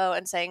around Provo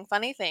and saying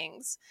funny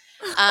things.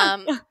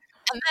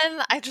 And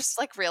then I just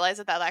like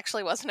realized that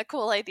actually wasn't a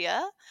cool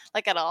idea,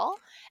 like at all.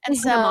 And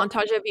so a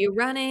montage of you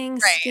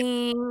running,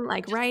 skiing,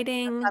 like just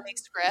writing.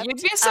 Script.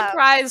 You'd be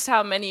surprised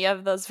how many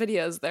of those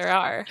videos there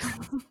are. If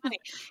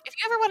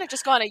you ever want to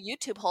just go on a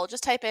YouTube hole,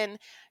 just type in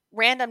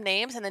random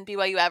names and then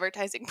BYU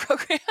advertising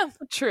program.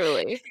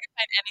 Truly. You can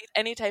find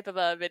any type of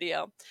a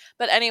video.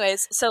 But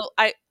anyways, so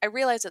I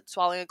realized that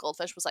swallowing a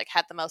goldfish was like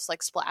had the most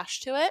like splash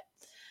to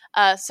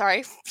it.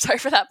 Sorry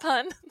for that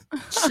pun.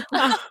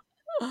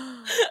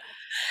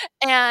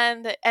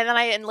 And then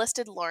I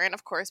enlisted Lauren,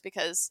 of course,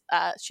 because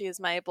she is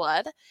my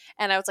blood.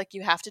 And I was like,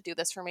 you have to do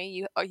this for me.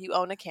 You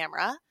own a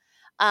camera.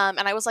 And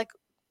I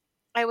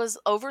was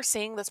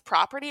overseeing this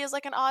property as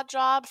like an odd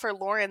job for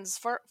Lauren's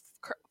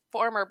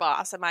former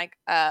boss and my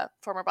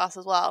former boss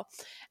as well.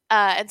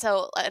 And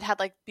so it had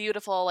like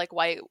beautiful like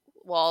white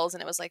walls,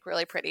 and it was like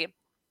really pretty.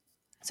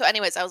 So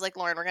anyways, I was like,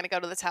 Lauren, we're going to go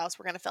to this house.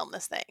 We're going to film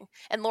this thing.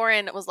 And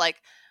Lauren was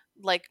like,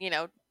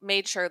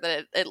 made sure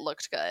that it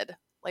looked good,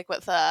 like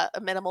with a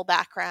minimal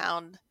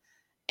background.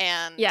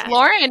 And yeah,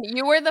 Lauren,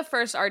 you were the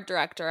first art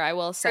director, I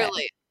will say.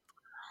 Really?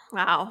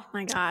 Wow,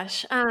 my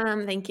gosh.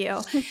 Thank you.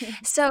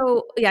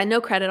 So yeah,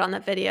 no credit on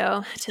that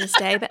video to this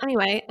day. But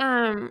anyway,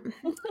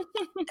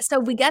 so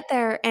we get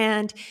there,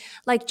 and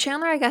like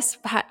Chandler, I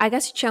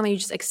guess Chandler, you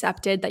just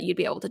accepted that you'd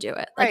be able to do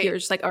it. Like right. You're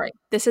just like, all right,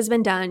 this has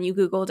been done. You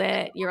Googled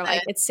it. You're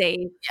like, it's safe.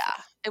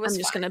 Yeah. It was I'm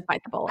just going to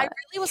bite the bullet. I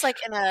really was like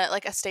in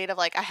a state of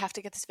like, I have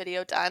to get this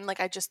video done. Like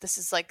this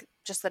is like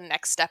just the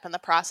next step in the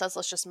process.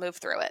 Let's just move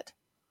through it.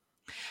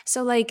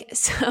 So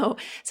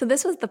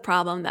this was the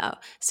problem though.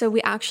 So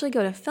we actually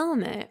go to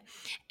film it,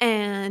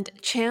 and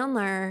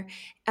Chandler,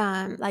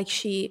 like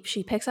she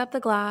picks up the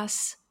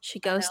glass, she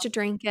goes to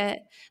drink it,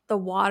 the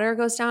water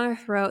goes down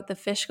her throat, the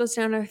fish goes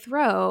down her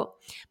throat,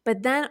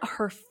 but then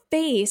her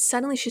face,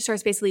 suddenly she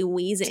starts basically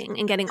wheezing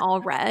and getting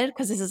all red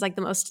because this is like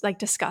the most like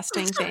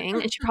disgusting thing,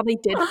 and she probably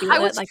did feel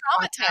it like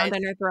traumatized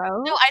in her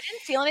throat. No, I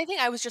didn't feel anything.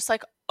 I was just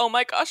like, oh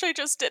my gosh, I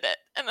just did it,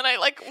 and then I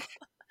like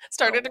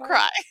started to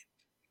cry.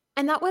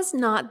 And that was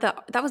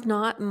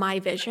not my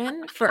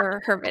vision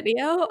for her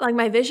video. Like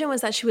my vision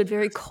was that she would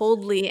very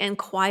coldly and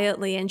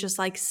quietly and just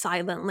like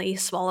silently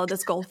swallow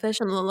this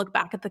goldfish and then look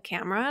back at the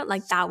camera.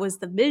 Like that was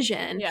the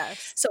vision.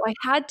 Yes. So I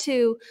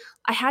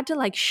had to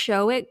like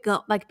show it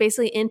like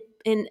basically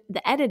in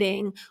the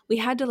editing, we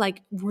had to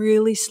like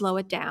really slow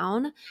it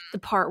down, the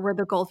part where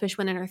the goldfish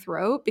went in her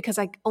throat, because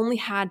I only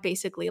had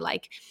basically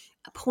like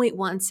a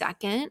 0.1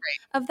 second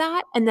of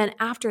that. And then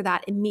after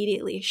that,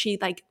 immediately she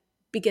like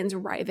begins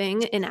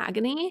writhing in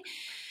agony.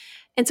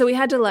 And so we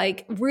had to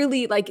like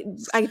really like,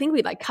 I think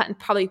we like cut and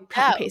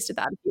pasted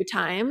that a few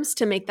times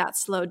to make that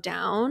slow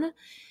down.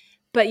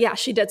 But yeah,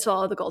 she did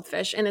swallow the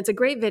goldfish, and it's a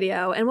great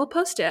video, and we'll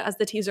post it as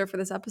the teaser for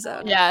this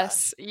episode.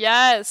 Yes.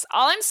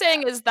 All I'm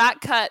saying is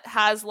that cut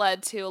has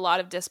led to a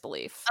lot of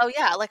disbelief. Oh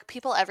yeah, like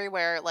people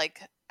everywhere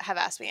like have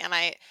asked me,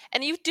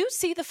 and you do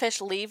see the fish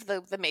leave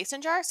the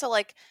mason jar, so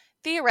like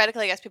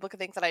theoretically, I guess people could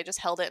think that I just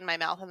held it in my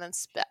mouth and then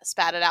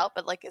spat it out,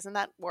 but like, isn't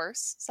that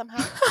worse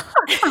somehow?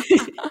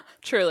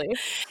 Truly.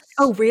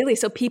 Oh, really?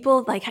 So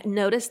people like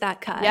notice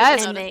that cut?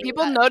 Yes,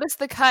 people notice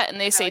the cut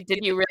and they say, "Did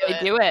you really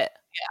do it?"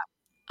 Yeah.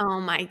 Oh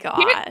my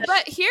gosh.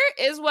 But here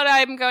is what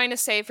I'm going to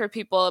say for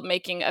people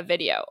making a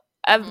video.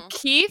 A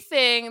key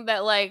thing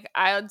that like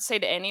I would say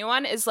to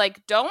anyone is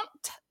like, don't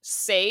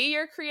say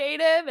you're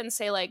creative and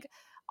say like,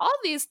 all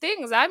these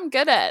things I'm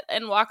good at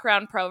and walk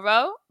around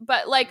Provo,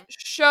 but like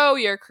show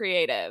you're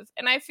creative.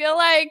 And I feel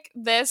like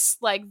this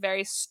like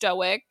very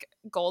stoic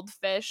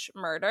goldfish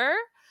murder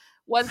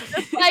was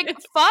just like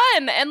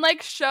fun and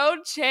like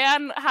showed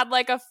Chan had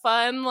like a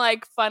fun,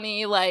 like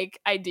funny, like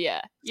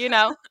idea, you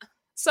know?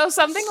 So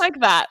something like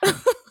that.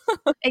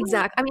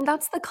 Exactly. I mean,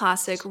 that's the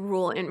classic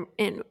rule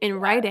in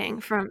writing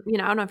from, I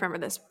don't know if you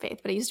remember this, Faith,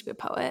 but I used to be a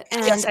poet.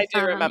 And, Yes, I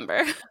do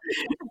remember.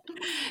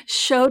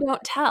 show,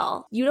 don't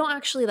tell. You don't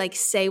actually like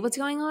say what's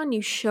going on.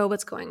 You show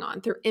what's going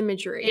on through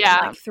imagery,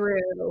 Yeah. like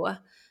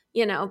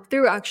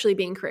through actually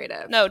being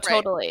creative. No,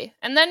 totally.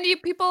 And then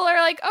people are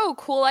like, oh,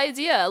 cool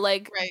idea.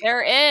 Like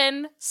they're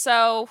in.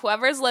 So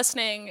whoever's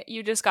listening,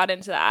 you just got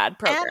into the ad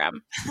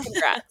program.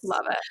 Congrats.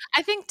 Love it.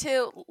 I think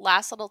too,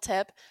 last little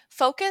tip,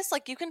 focus,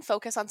 like you can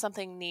focus on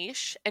something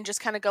niche and just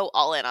kind of go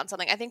all in on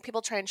something. I think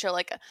people try and show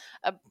like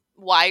a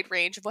wide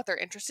range of what they're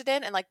interested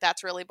in, and like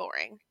that's really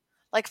boring.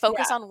 Like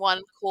focus on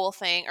one cool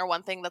thing or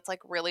one thing that's like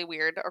really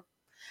weird or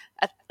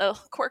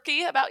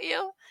quirky about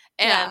you.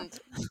 And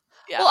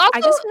well, also,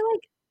 I just feel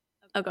like,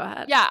 oh, go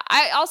ahead. Yeah,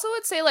 I also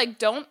would say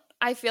like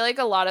I feel like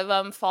a lot of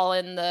them fall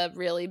in the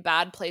really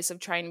bad place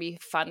of trying to be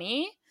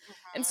funny.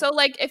 Mm-hmm. And so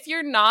like if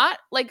you're not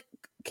like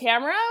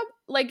camera,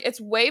 like it's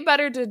way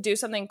better to do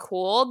something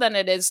cool than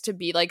it is to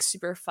be like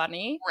super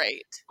funny.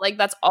 Right. Like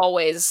that's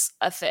always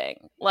a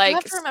thing. Like you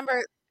have to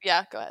remember.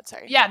 Yeah, go ahead.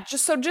 Sorry. Yeah,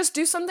 just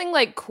do something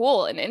like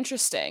cool and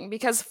interesting,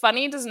 because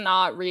funny does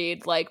not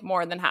read like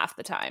more than half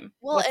the time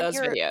with those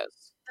videos.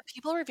 The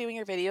people reviewing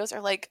your videos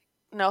are like,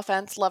 no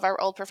offense, love our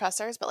old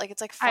professors, but like it's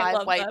like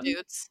 5 white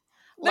dudes.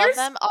 Love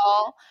them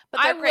all,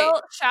 but they're great.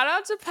 Shout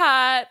out to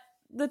Pat,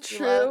 the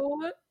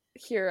true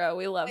hero.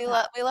 We love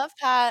Pat. We love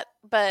Pat,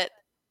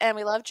 and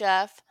we love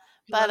Jeff.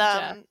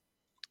 Jeff.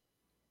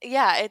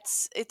 Yeah,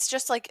 it's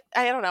just like,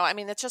 I don't know. I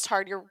mean, it's just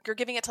hard. You're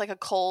giving it to like a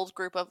cold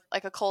group of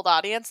like a cold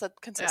audience that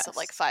consists of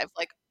like 5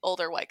 like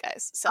older white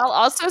guys. So I'll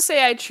also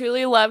say I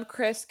truly love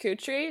Chris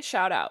Kutry.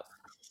 Shout out.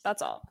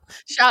 That's all.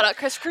 Shout out.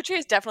 Chris Kutry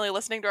is definitely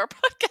listening to our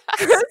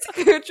podcast. Chris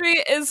Kutry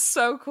is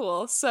so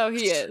cool. So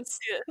he is.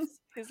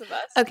 He's the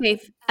best. Okay.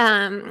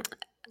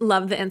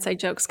 Love the inside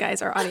jokes,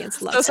 guys. Our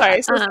audience loves it.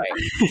 So sorry.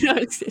 No,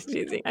 it's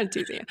teasing. I'm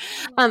teasing you.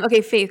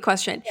 Okay, Faith,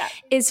 question. Yeah.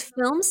 Is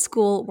film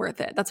school worth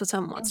it? That's what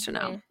someone wants to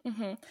know.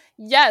 Mm-hmm.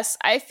 Yes,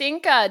 I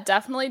think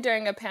definitely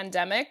during a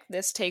pandemic,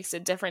 this takes a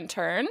different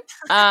turn.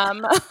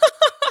 It's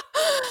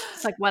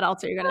like, what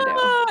else are you going to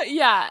do?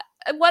 Yeah.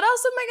 What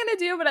else am I going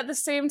to do? But at the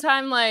same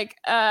time, like,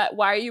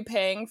 why are you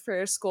paying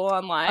for school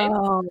online?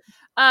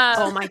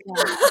 Oh my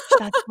God.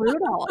 That's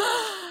brutal.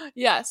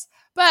 Yes.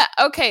 But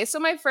okay, so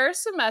my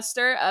first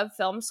semester of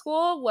film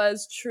school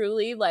was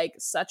truly like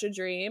such a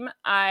dream.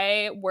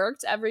 I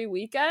worked every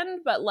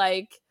weekend, but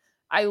like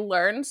I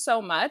learned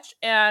so much.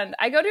 And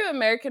I go to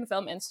American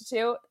Film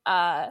Institute,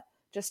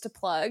 just to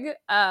plug.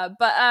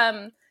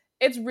 But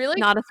it's really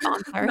not a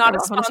sponsor. Not a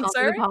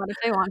sponsor. If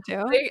they want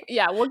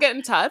to. We'll get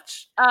in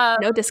touch.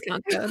 No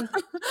discount code.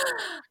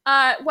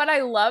 What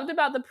I loved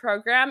about the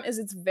program is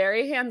it's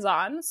very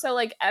hands-on. So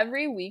like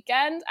every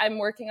weekend I'm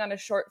working on a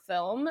short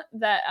film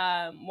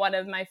that one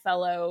of my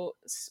fellows,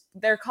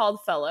 they're called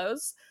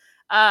fellows.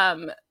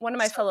 One of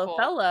my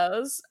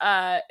fellows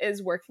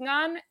is working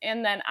on,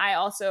 and then I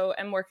also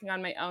am working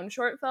on my own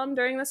short film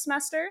during the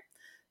semester.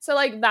 So,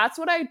 like, that's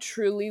what I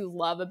truly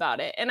love about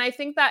it. And I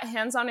think that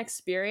hands-on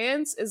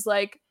experience is,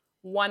 like,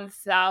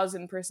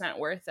 1,000%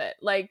 worth it.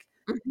 Like,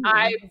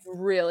 I've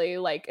really,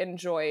 like,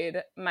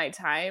 enjoyed my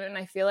time. And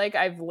I feel like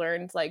I've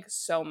learned, like,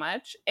 so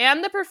much.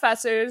 And the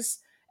professors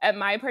at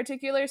my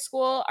particular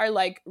school are,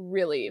 like,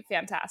 really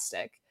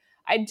fantastic.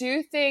 I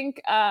do think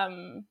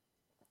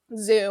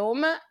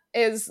Zoom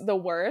is the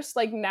worst.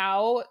 Like,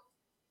 now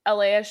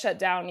LA has shut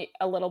down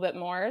a little bit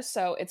more,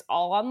 so it's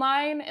all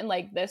online. And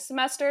like this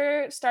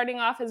semester starting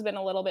off has been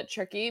a little bit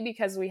tricky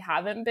because we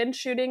haven't been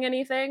shooting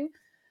anything.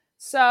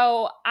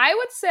 So I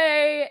would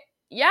say,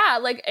 yeah,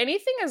 like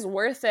anything is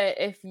worth it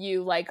if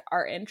you like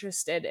are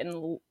interested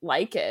and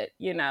like it,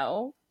 you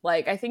know?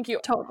 Like I think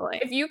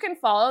if you can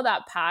follow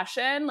that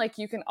passion, like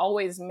you can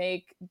always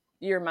make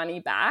your money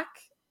back.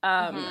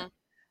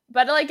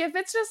 But like if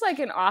it's just like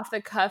an off the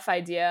cuff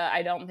idea,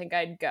 I don't think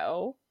I'd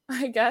go,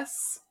 I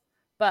guess.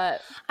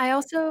 But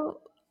I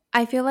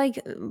feel like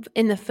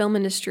in the film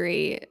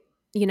industry,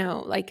 you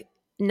know, like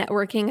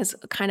networking is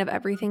kind of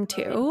everything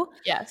too.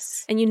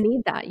 Yes. And you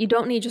need that. You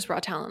don't need just raw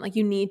talent. Like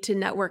you need to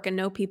network and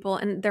know people.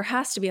 And there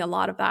has to be a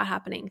lot of that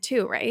happening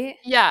too, right?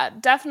 Yeah,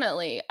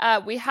 definitely.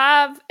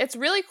 It's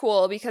really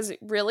cool because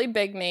really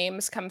big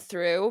names come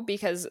through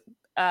because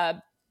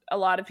a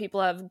lot of people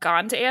have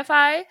gone to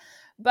AFI.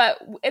 But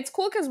it's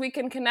cool because we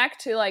can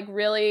connect to like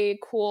really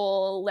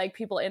cool like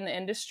people in the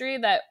industry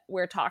that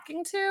we're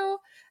talking to,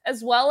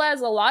 as well as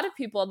a lot of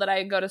people that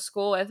I go to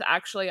school with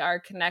actually are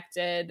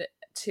connected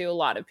to a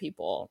lot of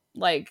people.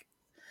 Like,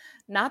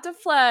 not to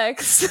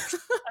flex.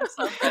 I'm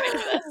so ready for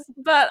this.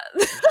 But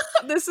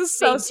this is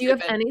so stupid. Do you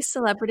have any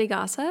celebrity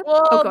gossip?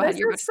 Well, go ahead.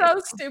 This is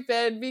so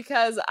stupid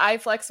because I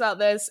flex about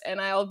this and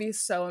I will be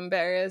so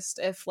embarrassed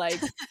if like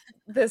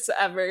this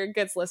ever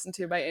gets listened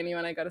to by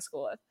anyone I go to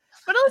school with.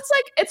 But it's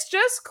like, it's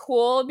just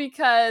cool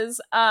because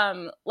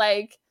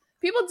like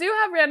people do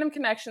have random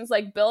connections.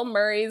 Like Bill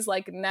Murray's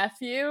like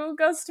nephew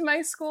goes to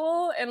my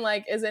school and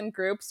like is in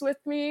groups with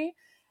me.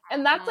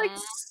 And that's like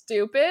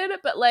stupid,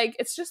 but like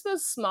it's just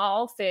those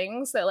small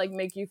things that like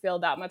make you feel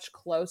that much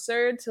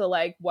closer to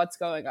like what's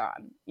going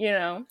on, you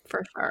know?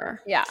 For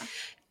sure. Yeah.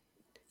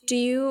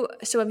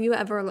 Have you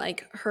ever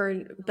like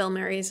heard Bill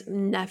Murray's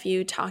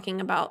nephew talking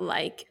about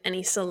like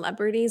any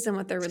celebrities and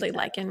what they're really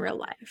like in real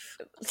life?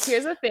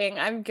 Here's the thing.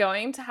 I'm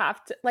going to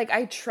have to, like,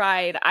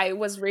 I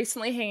was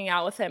recently hanging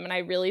out with him and I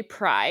really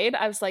pried.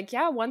 I was like,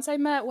 yeah, once I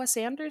met Wes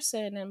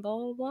Anderson and blah,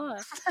 blah, blah.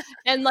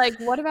 And like,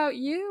 what about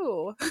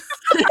you?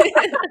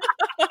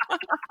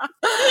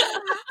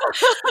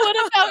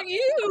 What about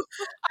you?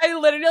 I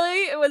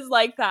literally, it was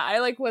like that. I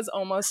like was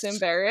almost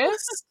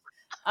embarrassed.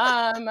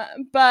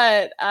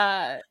 But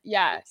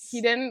yeah,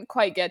 he didn't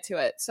quite get to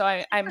it. So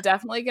I'm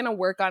definitely gonna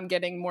work on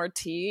getting more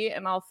tea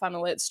and I'll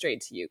funnel it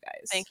straight to you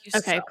guys. Thank you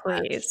Okay, so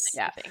much. please.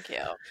 Yeah. Thank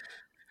you.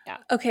 Yeah.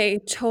 Okay,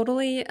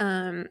 totally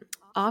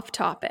off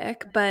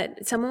topic,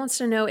 but someone wants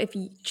to know if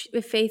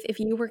Faith, if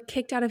you were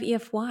kicked out of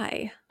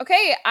EFY.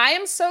 Okay, I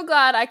am so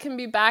glad I can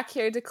be back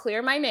here to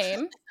clear my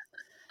name.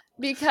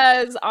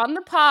 Because on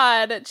the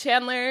pod,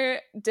 Chandler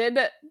did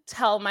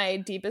tell my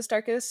deepest,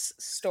 darkest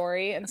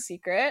story and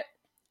secret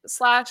 /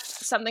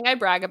 something I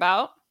brag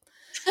about.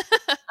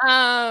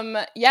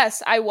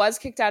 Yes, I was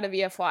kicked out of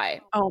EFY.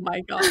 Oh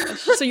my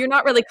gosh. So you're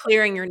not really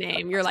clearing your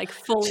name. You're like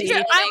fully Here's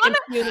imputing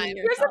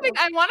the thing.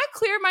 I want to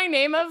clear my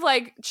name of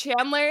like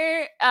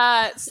Chandler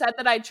said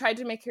that I tried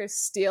to make her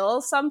steal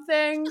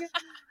something.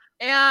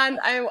 And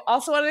I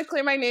also wanted to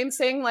clear my name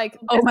saying like,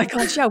 oh my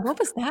gosh, yeah, what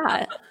was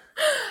that?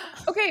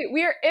 Okay,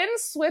 we are in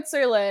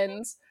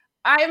Switzerland.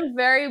 I am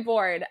very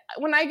bored.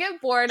 When I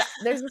get bored,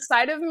 there's a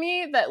side of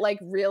me that like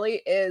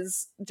really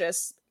is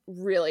just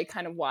really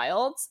kind of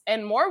wild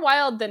and more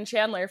wild than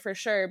Chandler for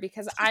sure,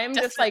 because I'm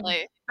just like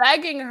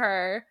begging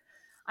her.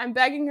 I'm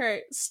begging her,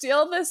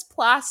 steal this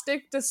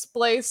plastic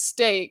display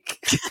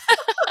steak.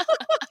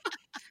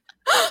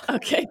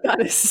 Okay, that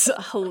is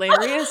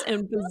hilarious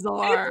and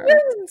bizarre.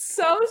 It's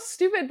so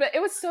stupid, but it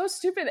was so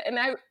stupid. And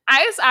I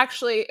was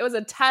actually, it was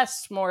a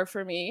test more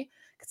for me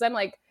because I'm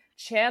like,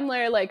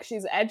 Chandler, like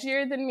she's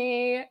edgier than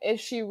me. Is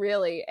she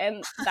really?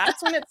 And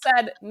that's when it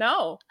said,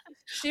 no,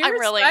 she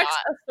respects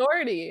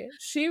authority.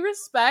 She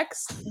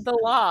respects the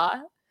law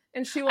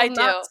and she will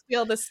not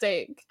steal the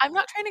steak. I'm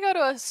not trying to go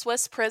to a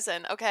Swiss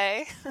prison,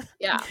 okay?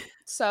 Yeah.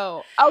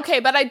 So, okay,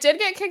 but I did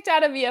get kicked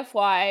out of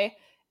EFY.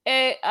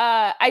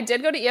 I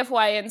did go to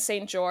EFY in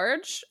St.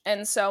 George,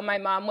 and so my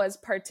mom was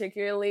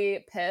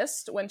particularly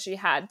pissed when she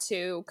had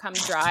to come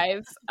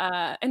drive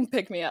and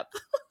pick me up.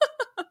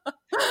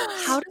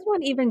 How does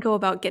one even go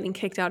about getting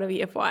kicked out of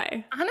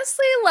EFY?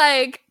 Honestly,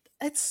 like,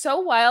 it's so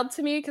wild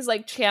to me because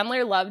like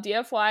Chandler loved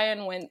EFY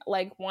and went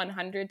like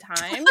 100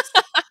 times.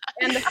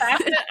 And the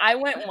fact that I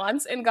went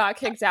once and got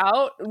kicked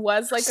out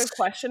was like a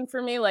question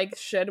for me, like,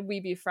 should we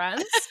be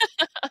friends?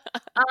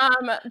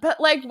 But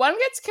like one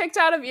gets kicked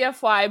out of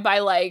EFY by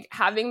like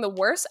having the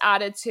worst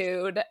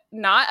attitude,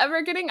 not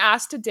ever getting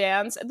asked to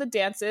dance at the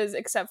dances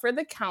except for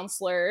the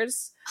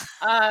counselors,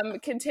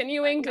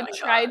 continuing to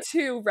try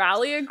to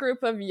rally a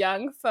group of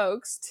young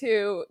folks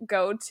to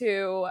go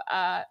to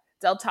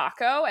Del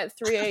Taco at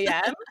 3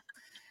 a.m.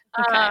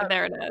 Okay,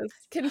 there it is.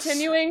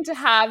 Continuing to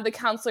have the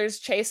counselors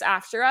chase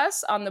after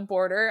us on the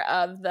border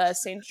of the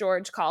St.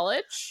 George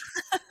College,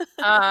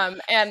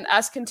 and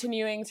us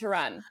continuing to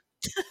run.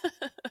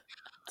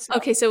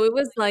 Okay, so it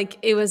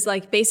was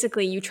like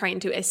basically you trying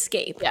to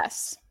escape.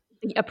 Yes.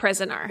 A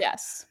prisoner.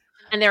 Yes.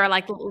 And they were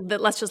like,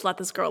 let's just let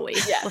this girl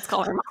leave. Yes. Let's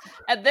call her mom.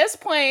 At this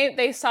point,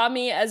 they saw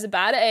me as a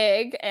bad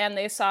egg and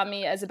they saw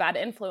me as a bad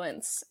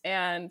influence.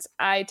 And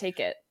I take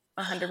it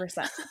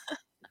 100%.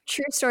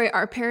 True story.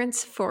 Our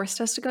parents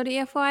forced us to go to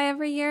EFY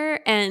every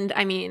year. And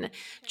I mean,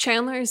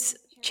 Chandler's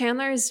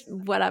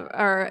whatever,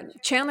 or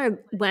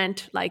Chandler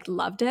went, like,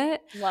 loved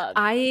it.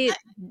 I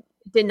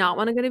did not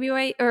want to go to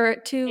BYU or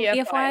to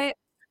EFY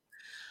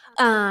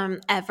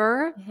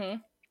ever. Mm-hmm.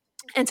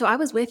 And so I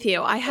was with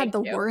you. I had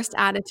the worst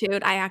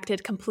attitude. I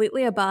acted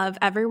completely above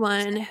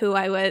everyone who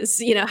I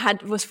was,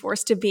 was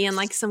forced to be in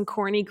like some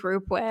corny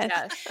group with.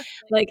 Yes.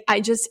 Like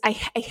I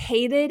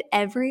hated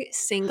every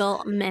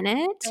single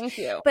minute. Thank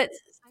you. But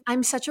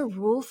I'm such a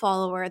rule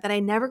follower that I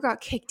never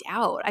got kicked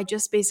out. I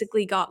just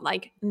basically got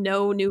like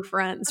no new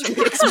friends from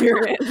the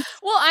experience.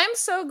 Well, I'm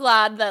so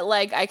glad that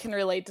like I can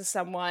relate to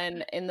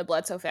someone in the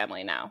Bledsoe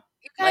family now.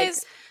 You guys,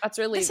 like, that's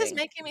relieving. This is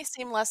making me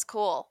seem less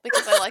cool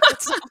because I like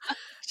it so much.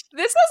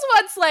 This is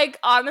what's like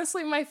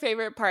honestly my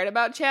favorite part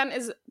about Chan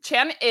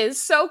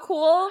is so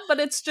cool,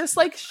 but it's just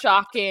like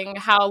shocking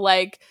how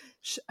like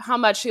how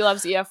much she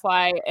loves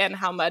EFY and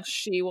how much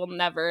she will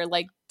never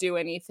like do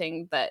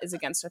anything that is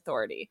against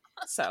authority.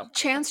 So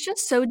Chan's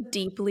just so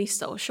deeply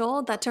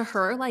social that to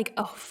her, like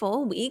a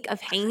full week of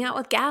hanging out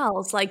with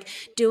gals, like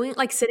doing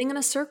like sitting in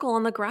a circle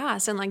on the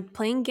grass and like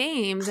playing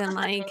games and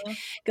like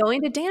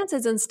going to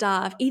dances and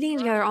stuff, eating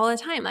together all the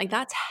time, like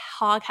that's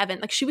hog heaven.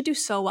 Like she would do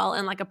so well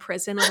in like a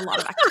prison with a lot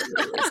of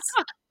activities.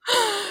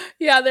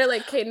 Yeah, they're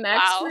like, okay,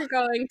 next Wow. we're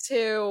going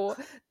to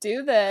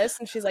do this.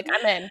 And she's like,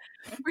 I'm in.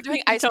 We're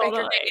doing icebreaker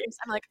Totally. games.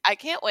 I'm like, I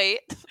can't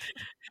wait.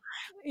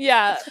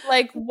 Yeah.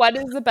 Like, what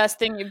is the best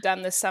thing you've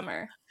done this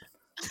summer?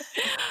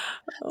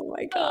 Oh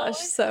my Oh gosh,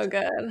 so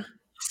good.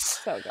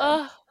 So good.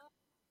 Oh,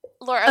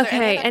 Laura, are there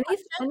Okay, any other any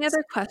questions?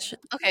 other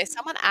questions? Okay,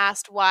 someone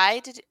asked why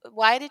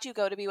did you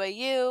go to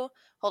BYU?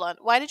 Hold on.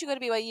 Why did you go to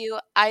BYU?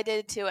 I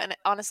did too, and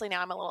honestly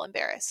now I'm a little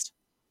embarrassed.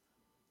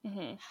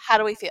 Mm-hmm. How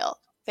do we feel?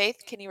 Faith,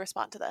 can you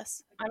respond to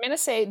this? I'm going to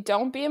say,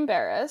 don't be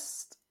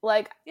embarrassed.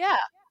 Like, Yeah.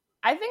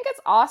 I think it's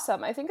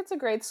awesome. I think it's a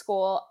great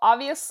school.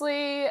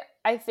 Obviously,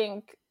 I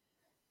think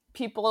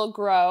people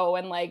grow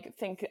and like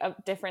think of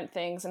different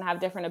things and have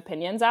different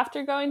opinions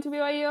after going to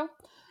BYU.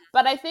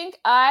 But I think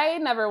I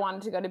never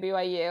wanted to go to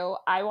BYU.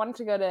 I wanted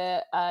to go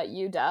to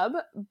UW,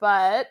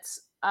 but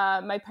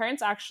my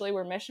parents actually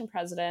were mission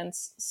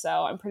presidents, so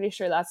I'm pretty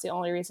sure that's the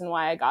only reason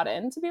why I got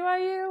into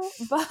BYU.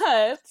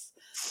 But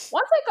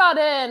once I got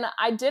in,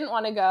 I didn't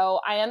want to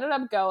go. I ended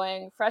up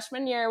going.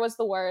 Freshman year was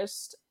the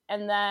worst.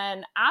 And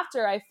then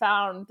after, I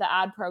found the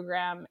ad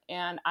program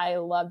and I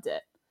loved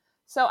it.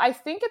 So I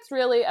think it's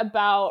really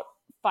about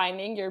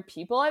finding your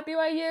people at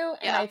BYU.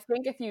 And Yeah. I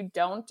think if you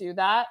don't do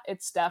that,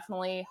 it's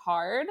definitely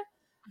hard.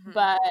 Mhm.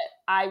 But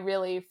I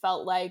really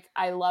felt like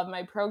I love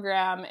my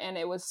program and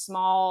it was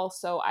small.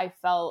 So I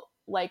felt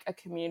like a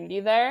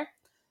community there.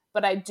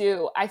 But I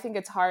think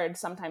it's hard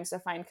sometimes to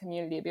find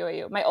community at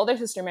BYU. My older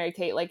sister, Mary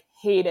Kate, like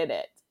hated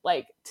it.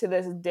 Like to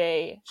this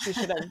day, she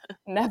should have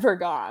never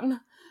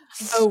gone.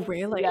 Oh,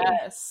 really?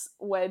 Yes,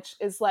 which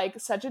is like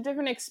such a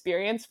different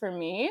experience for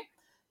me.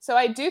 So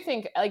I do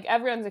think like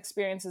everyone's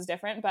experience is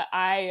different, but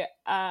I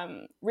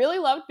really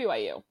loved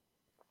BYU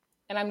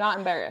and I'm not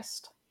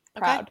embarrassed.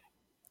 Proud. Okay.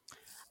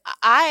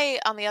 I,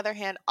 on the other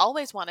hand,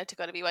 always wanted to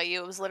go to BYU.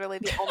 It was literally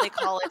the only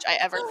college I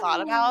ever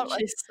thought about. Like,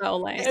 She's so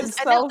lame. It's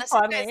I know so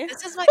funny.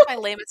 this is like my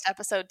lamest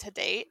episode to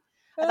date.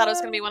 I thought it was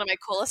going to be one of my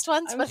coolest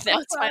ones, I'm but so now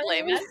it's my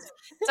sorry. lamest.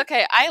 It's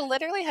okay. I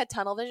literally had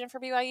tunnel vision for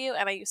BYU,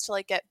 and I used to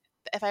like get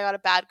if I got a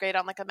bad grade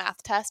on like a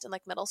math test in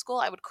like middle school,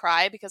 I would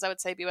cry because I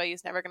would say BYU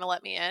is never going to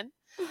let me in.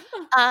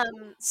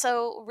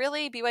 So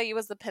really, BYU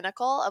was the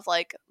pinnacle of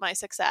like my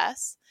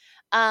success.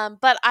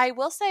 But I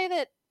will say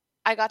that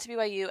I got to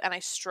BYU and I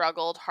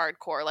struggled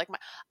hardcore. Like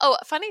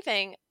funny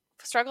thing,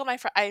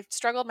 I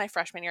struggled my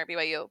freshman year at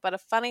BYU. But a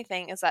funny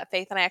thing is that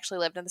Faith and I actually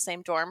lived in the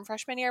same dorm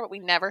freshman year, but we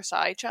never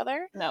saw each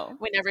other. No,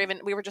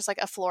 We were just like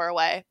a floor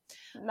away.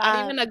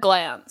 not even a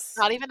glance.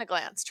 Not even a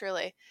glance,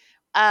 truly.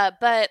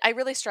 But I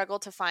really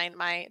struggled to find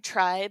my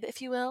tribe,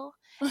 if you will,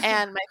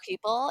 and my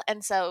people.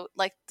 And so,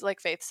 like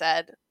Faith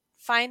said,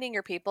 finding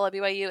your people at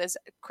BYU is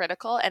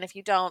critical. And if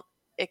you don't,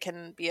 it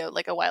can be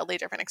like a wildly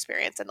different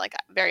experience and like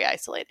very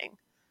isolating.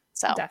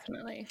 So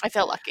Definitely. I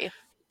feel lucky.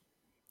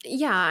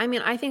 Yeah, I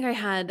mean, I think I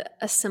had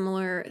a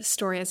similar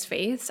story as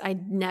Faith's. I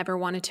never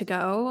wanted to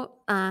go,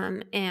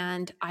 and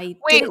I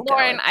Wait, didn't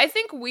Lauren, go. I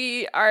think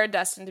we are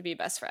destined to be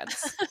best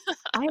friends.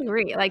 I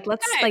agree. Like,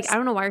 let's Nice. I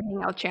don't know why we're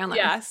hanging out with Chandler.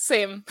 Yeah,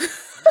 same.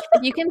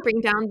 If you can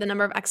bring down the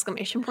number of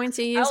exclamation points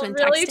you use I'll when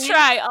really texting,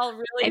 try. I'll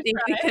really I think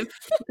try. I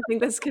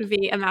think this could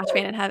be a match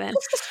made in heaven.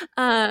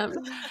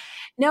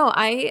 No,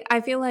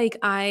 I feel like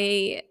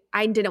I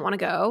didn't want to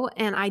go,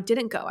 and I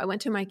didn't go. I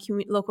went to my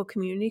local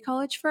community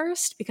college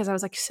first because I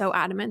was like so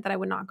adamant that I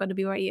would not go to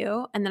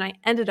BYU, and then I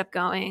ended up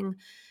going,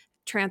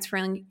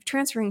 transferring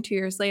 2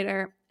 years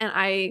later, and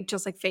I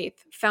just like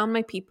Faith found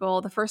my people.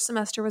 The first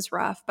semester was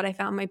rough, but I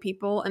found my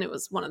people, and it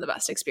was one of the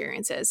best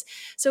experiences.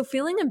 So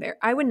feeling embarrassed,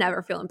 I would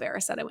never feel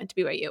embarrassed that I went to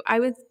BYU. I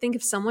would think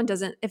if someone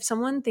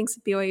thinks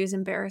BYU is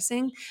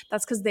embarrassing,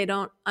 that's because they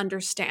don't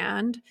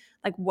understand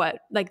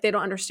they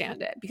don't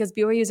understand it, because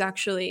BYU is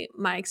actually,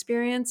 my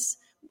experience,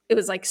 it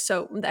was like,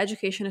 so the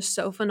education is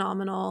so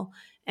phenomenal,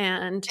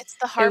 and It's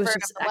the it was Harvard of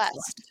just the excellent.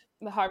 West.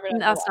 The Harvard of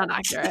That's the not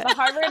West. accurate. The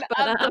Harvard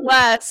But, of the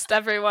West,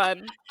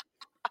 everyone.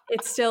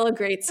 It's still a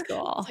great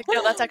school. It's like,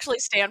 no, that's actually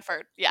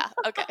Stanford. Yeah.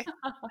 Okay.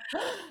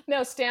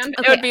 No, Stanford.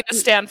 Okay. It would be the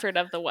Stanford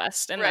of the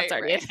West, and Right, that's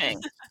already right. a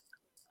thing. You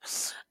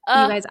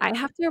guys, I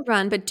have to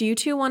run, but do you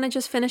two want to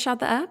just finish out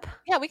the app?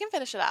 Yeah, we can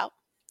finish it out.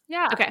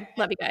 Yeah. Okay.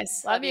 Love you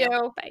guys. Love you.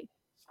 Bye.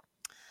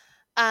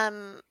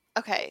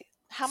 Okay.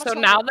 How much So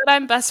longer? now that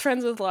I'm best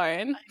friends with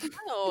Lauren,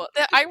 No,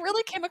 I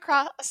really came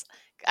across.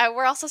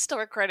 We're also still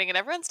recording, and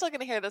everyone's still going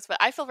to hear this, but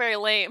I feel very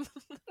lame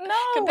no.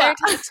 compared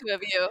to the two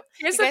of you.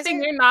 Here's You the guys thing: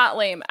 are- you're not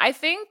lame. I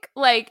think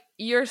like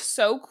you're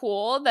so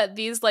cool that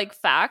these like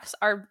facts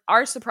are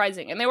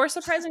surprising, and they were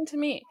surprising to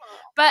me.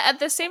 But at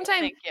the same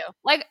time, Thank you.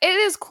 like it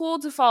is cool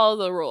to follow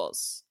the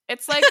rules.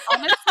 It's like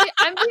honestly,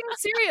 I'm being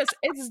serious.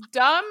 It's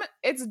dumb.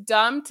 It's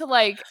dumb to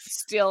like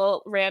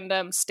steal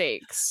random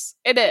stakes.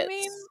 It is. I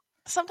mean,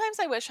 sometimes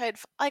I wish I'd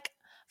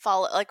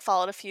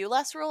followed a few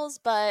less rules,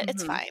 but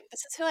it's Mhm. fine.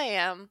 This is who I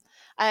am.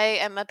 I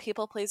am a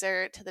people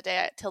pleaser till the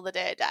day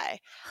I die.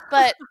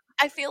 But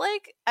I feel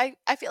like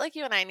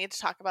you and I need to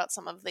talk about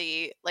some of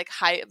the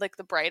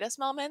the brightest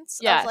moments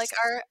Yes. of like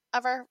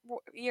our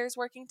years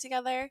working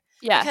together.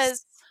 Yes.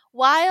 Because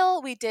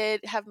while we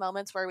did have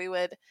moments where we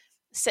would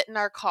sit in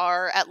our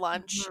car at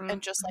lunch Mhm,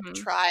 and just like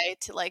mhm. try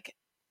to like,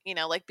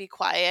 like be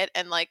quiet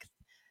and like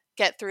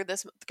get through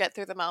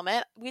the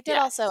moment. We did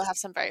also Yes. have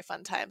some very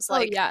fun times. Oh,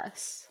 Like,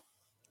 yes.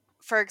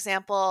 for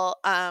example,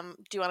 do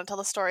you want to tell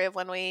the story of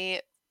when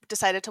we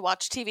decided to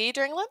watch TV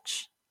during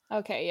lunch?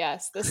 Okay,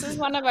 yes. This is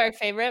one of our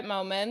favorite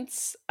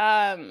moments.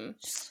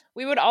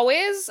 We would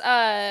always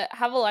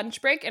have a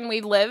lunch break, and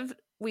we lived.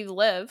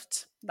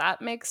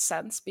 That makes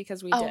sense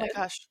because we Oh my did.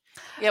 gosh.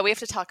 Yeah, we have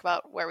to talk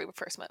about where we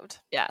first moved.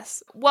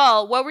 Yes.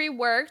 Well, where we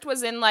worked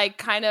was in like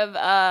kind of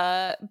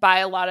by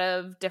a lot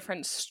of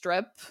different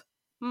strip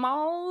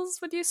malls,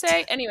 would you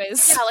say?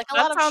 Anyways, Yeah, like a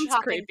lot that of sounds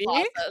shopping creepy.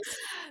 plazas.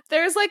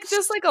 There's like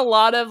just like a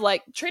lot of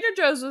like Trader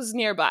Joe's was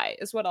nearby,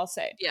 is what I'll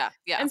say. Yeah,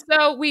 yeah. And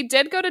so we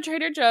did go to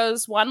Trader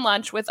Joe's one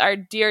lunch with our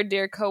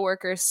dear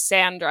coworker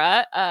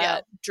Sandra,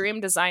 Yeah.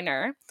 dream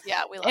designer.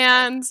 Yeah, we love her.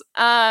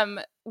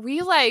 And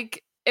we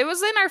like it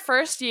was in our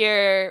first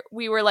year.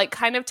 We were like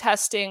kind of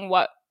testing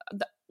what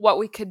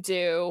we could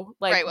do,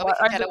 like Right, what we what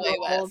could are get the away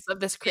rules with. of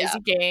this Yeah. crazy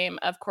game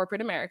of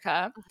corporate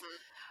America. Mhm.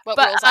 What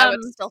But rules I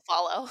would still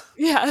follow.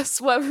 yes,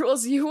 what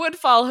rules you would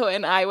follow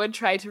and I would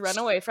try to run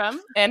away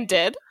from and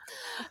did.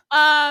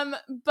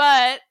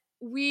 But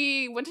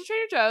we went to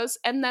Trader Joe's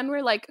and then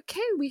we're like,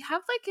 okay, we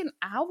have like an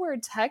hour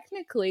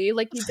technically.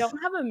 Like we don't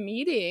have a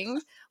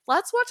meeting.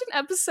 Let's watch an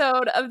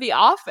episode of The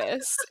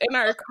Office in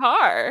our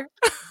car.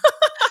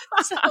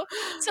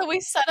 So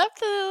we set up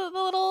the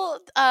little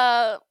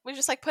we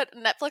just like put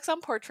Netflix on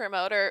portrait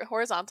mode or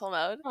horizontal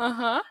mode.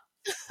 Uh-huh.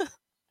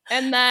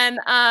 And then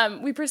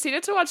we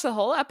proceeded to watch the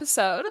whole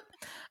episode.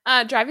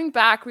 Driving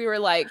back, we were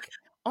like,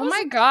 oh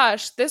my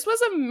gosh, this was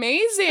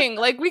amazing.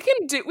 Like we can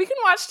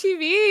watch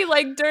TV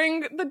like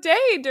during the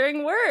day,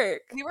 during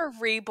work. We were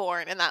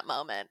reborn in that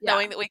moment, Yeah.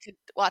 knowing that we could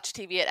watch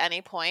TV at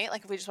any point.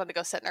 Like if we just wanted to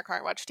go sit in our car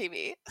and watch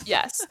TV.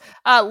 Yes.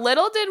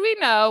 Little did we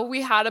know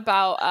we had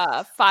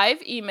about 5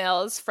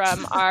 emails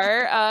from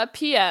our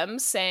PM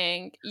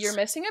saying, you're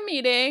missing a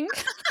meeting.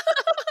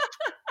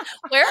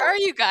 Where are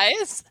you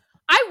guys?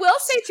 I will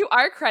say to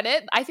our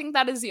credit, I think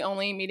that is the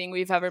only meeting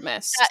we've ever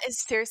missed. That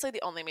is seriously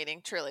the only meeting,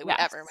 truly, we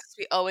ever missed.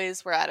 We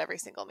always were at every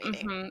single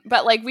meeting. Mm-hmm.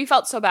 But like we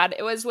felt so bad.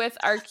 It was with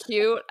our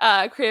cute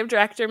creative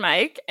director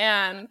Mike,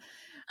 and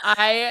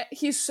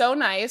he's so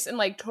nice and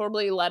like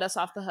totally let us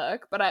off the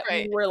hook. But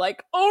we were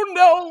like, oh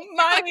no,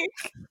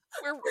 Mike,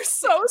 we're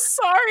so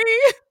sorry.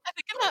 I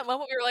think in that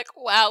moment we were like,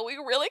 wow, we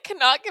really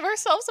cannot give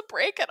ourselves a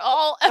break at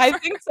all. Ever. I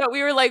think so.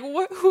 We were like,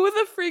 who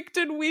the freak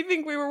did we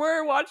think we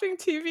were watching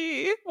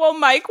TV? Well,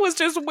 Mike was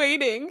just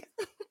waiting.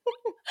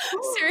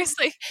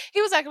 Seriously,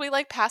 he was actually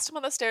like passed him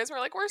on the stairs. And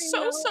we're like, we're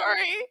so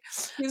sorry.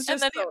 He's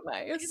just so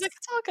nice. He's like,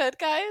 it's all good,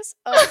 guys.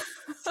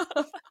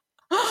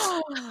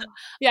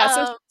 Yeah,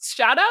 so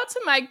shout out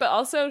to Mike, but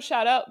also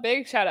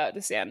big shout out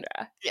to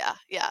Sandra. Yeah.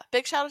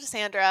 Big shout out to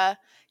Sandra,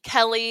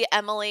 Kelly,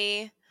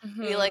 Emily.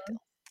 Mm-hmm. We like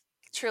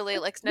truly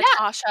like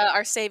Natasha,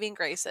 our saving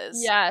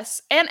graces. Yes.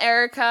 And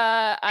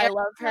Erica. I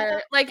love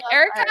her. Like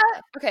Erica.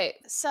 Okay.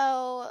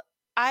 So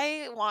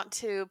I want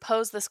to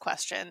pose this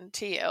question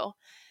to you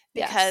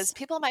because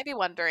people might be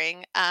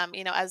wondering,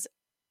 as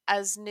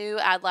new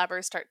ad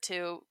labbers start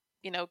to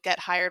get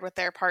hired with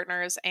their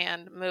partners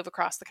and move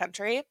across the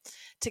country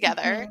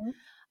together.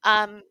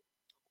 Mm-hmm.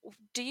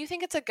 Do you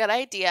think it's a good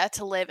idea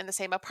to live in the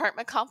same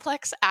apartment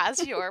complex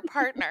as your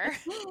partner?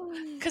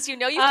 Because you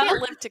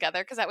can't live together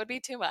because that would be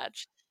too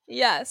much.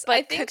 Yes.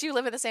 But could you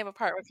live in the same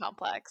apartment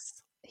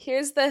complex?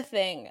 Here's the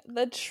thing.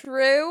 The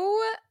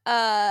true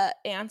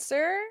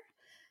answer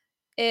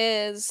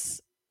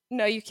is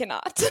no, you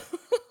cannot.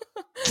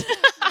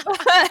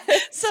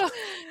 So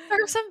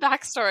for some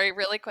backstory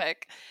really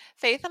quick,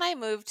 Faith and I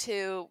moved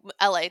to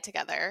LA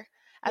together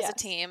as a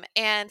team,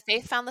 and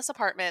Faith found this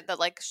apartment that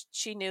like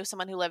she knew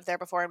someone who lived there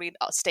before, and we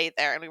stayed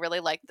there, and we really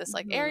liked this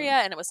like area,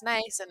 and it was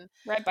nice and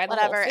right by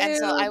whatever. The Whole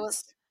Foods. And so I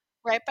was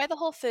right by the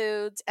Whole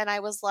Foods, and I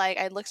was like,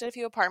 I looked at a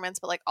few apartments,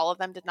 but like all of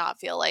them did not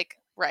feel like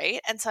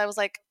right, and so I was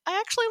like, I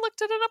actually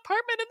looked at an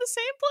apartment in the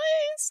same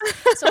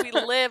place. So we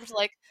lived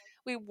like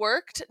we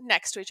worked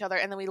next to each other,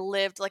 and then we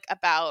lived like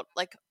about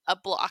like a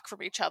block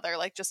from each other,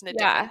 like just in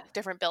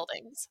different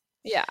buildings.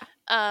 Yeah.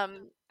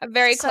 A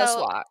very close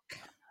walk.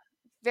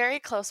 Very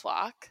close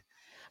walk.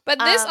 But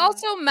this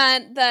also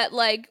meant that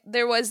like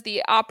there was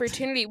the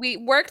opportunity. We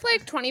worked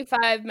like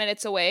 25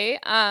 minutes away.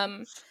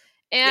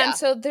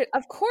 So there,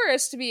 of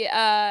course, to be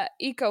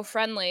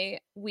eco-friendly,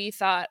 we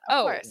thought,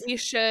 we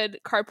should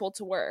carpool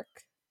to work.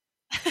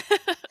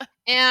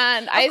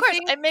 And of course,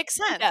 it makes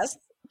sense. Yes,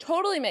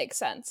 totally makes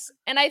sense.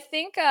 And I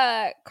think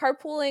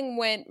carpooling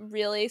went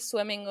really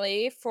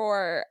swimmingly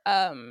for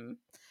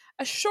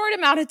a short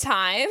amount of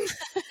time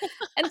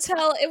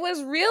until it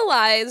was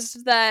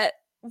realized that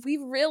we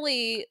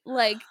really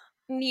like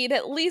need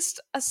at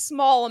least a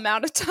small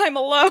amount of time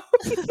alone.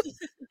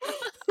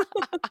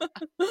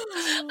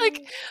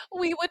 Like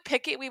we would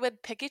pick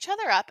each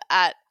other up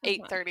at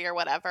 8:30 or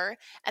whatever,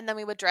 and then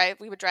we would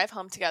drive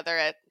home together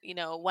at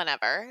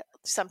whenever,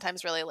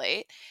 sometimes really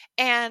late,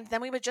 and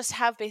then we would just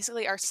have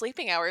basically our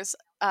sleeping hours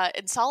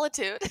in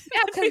solitude.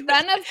 Yeah, because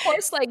then of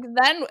course, like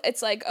then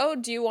it's like, oh,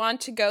 do you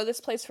want to go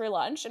this place for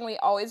lunch? And we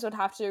always would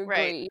have to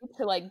agree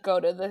to like go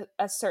to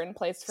a certain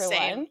place for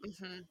Same.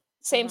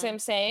 lunch.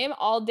 Same,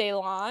 all day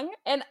long.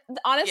 And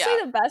honestly,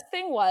 the best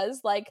thing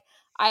was like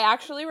I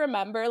actually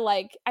remember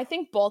like I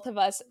think both of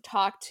us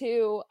talked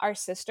to our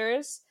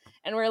sisters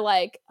and we're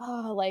like,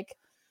 oh, like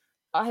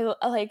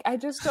I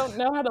just don't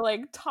know how to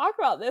like talk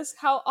about this.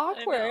 How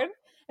awkward.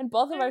 And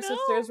both of our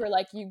sisters were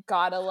like, you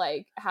gotta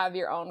like have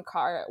your own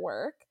car at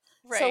work.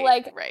 So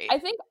like I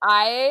think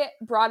I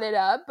brought it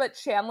up, but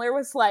Chandler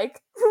was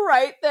like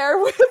right there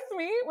with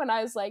me when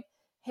I was like,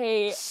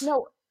 hey,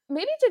 no,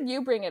 maybe did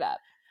you bring it up?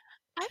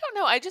 I don't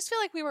know. I just feel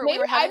like we were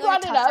Maybe having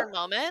like a tougher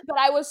moment. But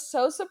I was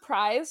so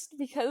surprised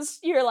because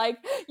you're like,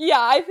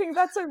 yeah, I think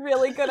that's a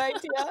really good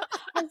idea.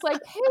 I was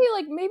like, hey,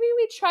 like maybe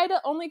we try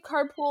to only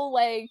carpool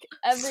like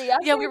every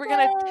other Yeah, we were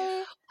gonna.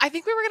 day. I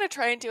think we were gonna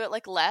try and do it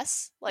like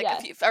less, like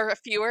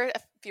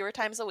fewer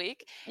times a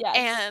week. Yes.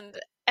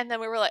 And then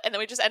we were like, and then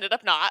we just ended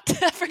up not.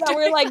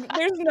 We're like,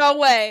 there's no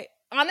way.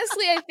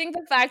 Honestly, I think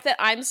the fact that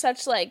I'm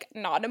such like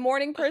not a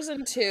morning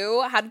person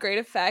too had great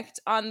effect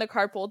on the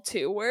carpool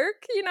to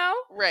work, you know?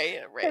 Right.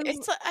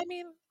 It's I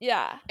mean,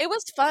 yeah. It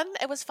was fun.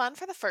 It was fun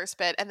for the first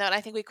bit, and then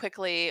I think we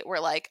quickly were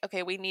like,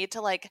 okay, we need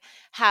to like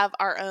have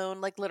our own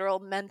like literal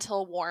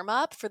mental warm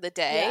up for the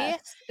day.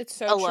 Yes, it's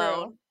so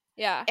alone. True.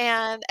 Yeah.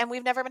 And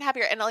we've never been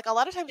happier. And like a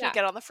lot of times we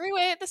get on the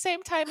freeway at the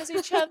same time as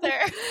each other.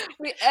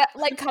 We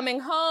like coming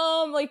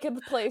home, like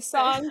could play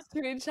songs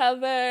to each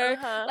other.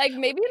 Like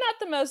maybe not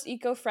the most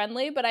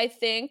eco-friendly, but I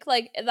think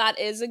like that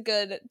is a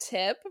good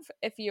tip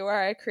if you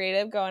are a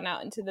creative going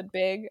out into the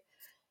big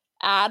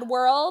ad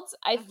world.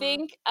 I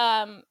think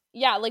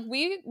like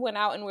we went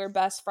out and we were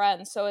best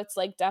friends, so it's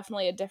like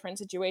definitely a different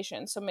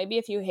situation. So maybe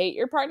if you hate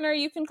your partner,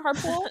 you can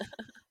carpool.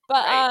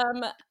 But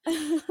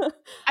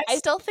I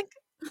still think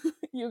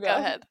you go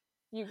ahead.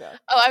 You go.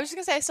 Oh, I was just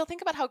gonna say I still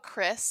think about how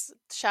Chris,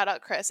 shout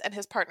out Chris, and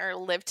his partner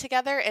lived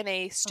together in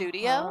a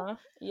studio.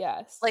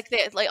 Yes. Like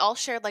they all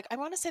shared like I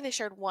want to say they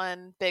shared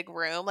one big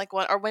room, like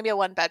one or maybe a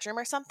one bedroom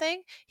or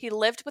something. He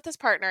lived with his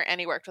partner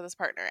and he worked with his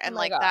partner. And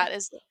like that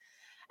is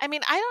I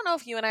mean, I don't know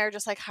if you and I are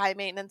just like high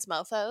maintenance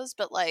mofos,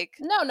 but like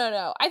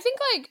No. I think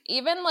like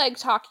even like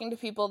talking to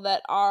people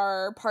that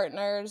are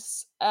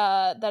partners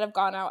that have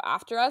gone out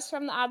after us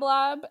from the ad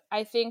lab,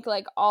 I think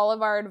like all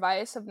of our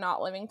advice of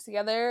not living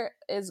together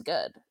is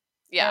good.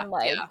 Yeah. And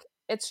like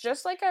it's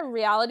just like a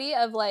reality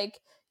of like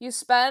you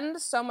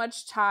spend so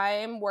much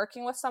time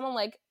working with someone,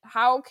 like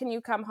how can you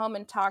come home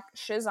and talk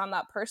shiz on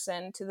that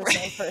person to the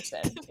same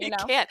person? You know?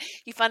 Can't.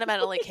 You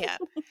fundamentally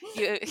can't.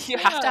 You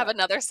have to have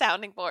another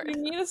sounding board.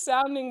 You need a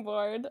sounding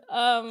board.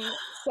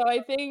 So I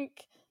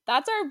think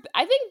that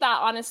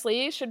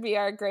honestly should be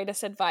our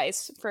greatest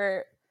advice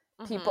for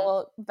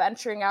people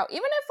venturing out.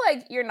 Even if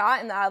like you're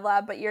not in the ad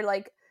lab, but you're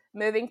like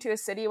moving to a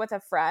city with a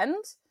friend.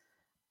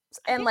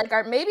 And like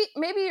maybe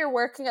you're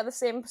working at the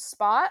same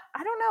spot.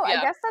 I don't know.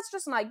 I guess that's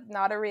just like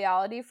not a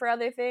reality for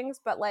other things.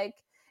 But like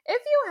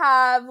if you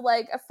have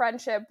like a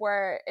friendship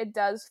where it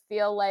does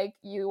feel like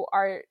you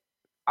are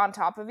on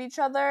top of each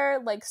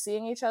other, like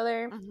seeing each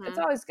other, it's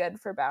always good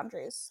for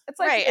boundaries. It's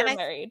like we were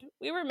married.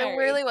 We were married. It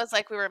really was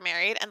like we were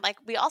married, and like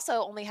we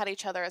also only had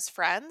each other as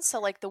friends.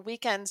 So like the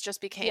weekends just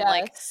became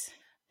like.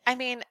 I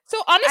mean, so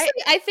honestly,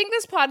 I think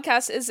this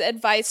podcast is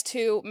advice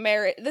to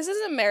marriage. This is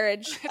a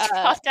marriage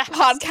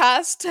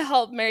podcast to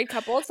help married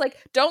couples. Like,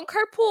 don't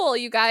carpool,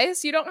 you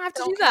guys. You don't have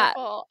to do that.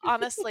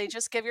 Honestly,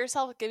 just give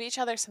each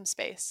other some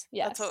space.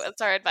 Yes, that's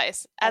our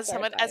advice. As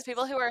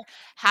people who are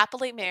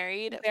happily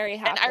married, very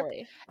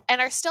happily,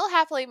 and are still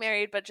happily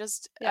married, but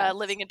just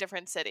living in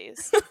different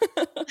cities.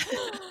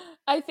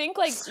 I think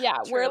like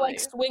we're like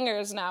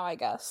swingers now, I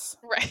guess.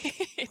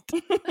 Right.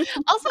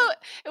 Also,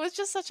 it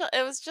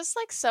was just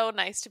like so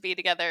nice to be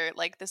together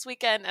like this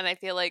weekend, and I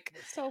feel like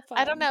so fun.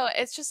 I don't know,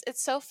 it's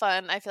so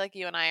fun. I feel like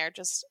you and I are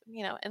just,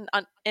 you know,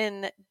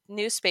 in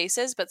new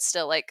spaces, but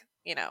still like,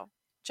 you know,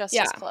 just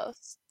as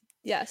close.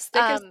 Yes,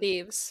 thick as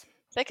thieves.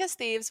 Thick as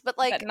thieves, but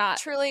like not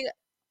truly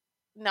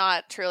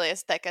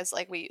as thick as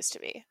like we used to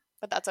be.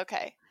 But that's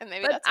okay. And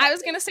maybe that's I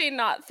was gonna say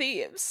not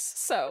thieves.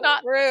 So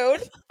not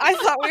rude. I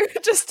thought we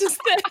were just as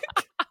thick.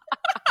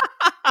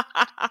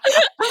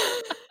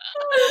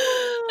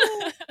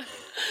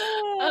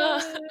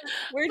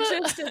 We're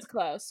just as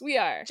close. We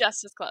are.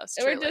 Just as close.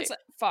 Truly. We're just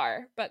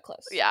far, but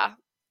close. Yeah.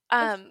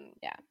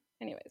 Yeah.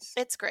 Anyways.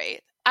 It's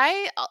great.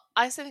 I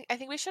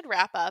think we should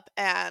wrap up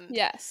and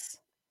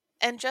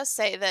just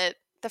say that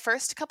the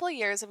first couple of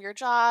years of your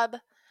job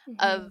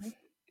of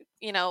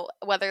you know,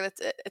 whether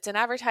it's in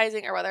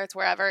advertising or whether it's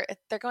wherever,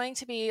 they're going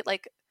to be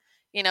like,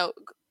 you know,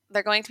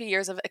 they're going to be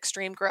years of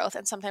extreme growth,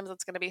 and sometimes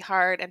it's going to be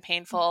hard and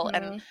painful,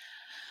 and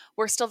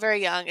we're still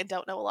very young and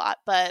don't know a lot,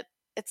 but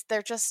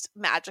they're just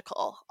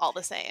magical all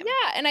the same.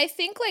 Yeah, and I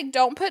think like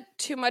don't put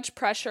too much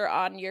pressure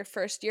on your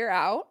first year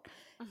out,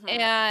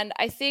 and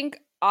I think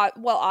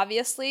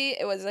obviously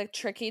it was a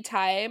tricky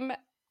time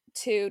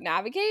to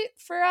navigate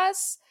for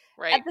us.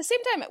 Right. At the same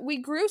time, we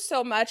grew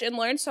so much and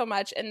learned so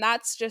much, and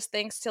that's just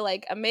thanks to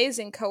like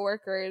amazing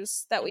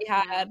coworkers that we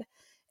had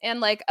and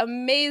like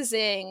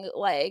amazing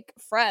like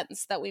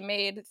friends that we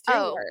made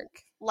through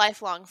work.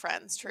 Lifelong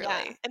friends, truly.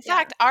 Yeah, In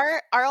fact,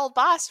 our old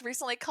boss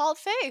recently called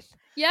Faith.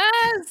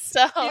 Yes.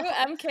 So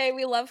MK,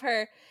 we love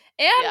her.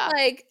 And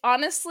like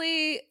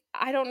honestly,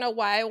 I don't know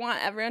why I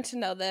want everyone to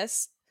know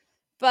this,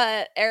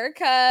 but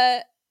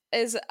Erica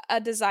is a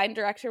design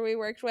director we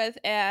worked with,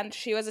 and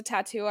she was a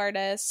tattoo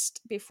artist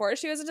before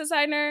she was a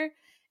designer.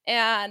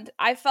 And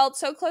I felt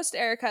so close to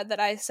Erica that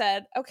I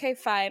said, okay,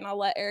 fine, I'll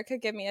let Erica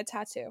give me a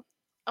tattoo.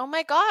 Oh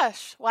my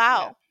gosh.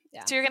 Wow.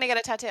 Yeah. So you're going to get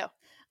a tattoo?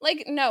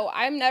 Like, no,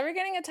 I'm never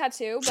getting a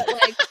tattoo, but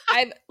like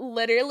I've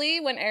literally,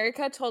 when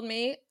Erica told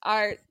me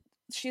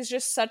she's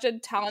just such a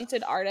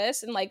talented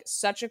artist and like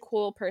such a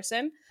cool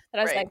person that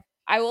I was like,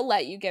 I will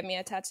let you give me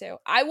a tattoo.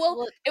 It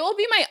will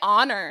be my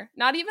honor.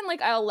 Not even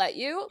like I'll let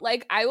you.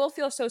 Like I will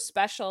feel so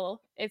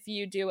special if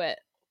you do it.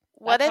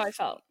 That's how I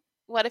felt.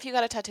 What if you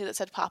got a tattoo that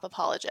said Pop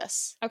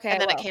Apologist? Okay. And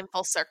then it came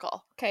full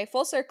circle. Okay,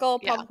 full circle,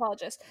 Pop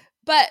Apologist.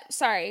 But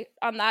sorry,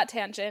 on that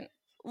tangent,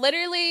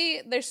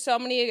 literally there's so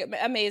many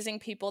amazing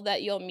people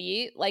that you'll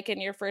meet like in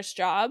your first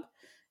job.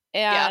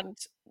 And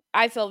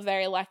I feel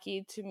very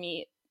lucky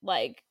to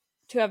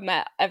have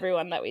met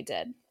everyone that we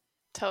did.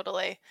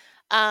 Totally.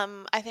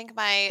 I think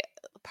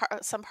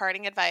some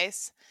parting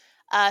advice,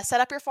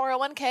 set up your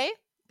 401k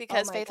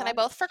because Faith and I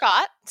both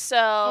forgot.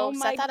 So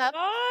set that up.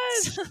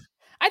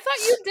 I thought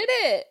you did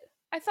it.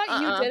 I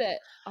thought you did it.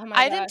 Oh my gosh.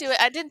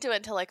 I didn't do it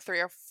until like 3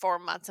 or 4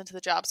 months into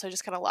the job. So I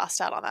just kind of lost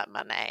out on that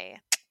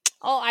money.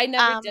 Oh, I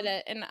never did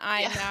it. And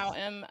I now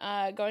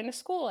am going to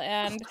school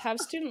and have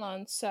student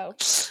loans. So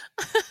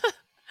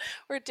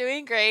we're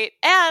doing great.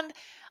 And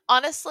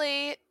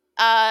honestly,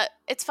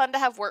 it's fun to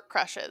have work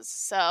crushes.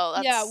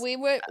 So that's,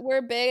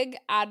 we're big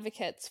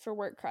advocates for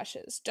work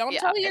crushes. Don't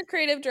tell your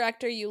creative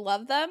director you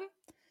love them.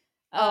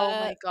 Oh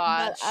my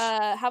gosh!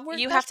 But, have work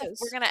crushes.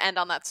 We're gonna end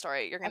on that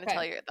story. You're gonna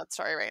tell that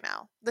story right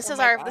now. This is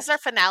our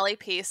finale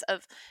piece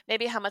of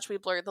maybe how much we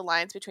blurred the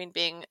lines between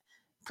being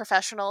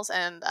professionals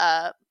and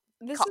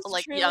this is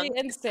like young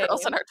insane.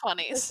 girls in our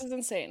 20s. This is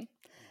insane.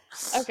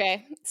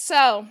 Okay,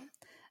 so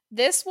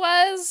this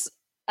was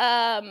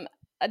a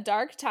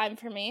dark time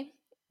for me,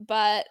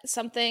 but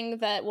something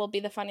that will be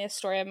the funniest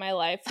story of my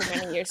life for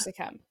many years to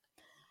come.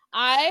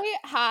 I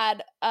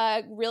had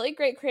a really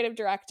great creative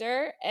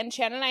director, and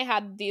Chan and I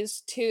had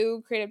these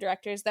 2 creative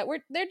directors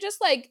they're just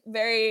like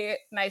very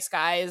nice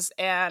guys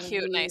and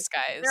cute, nice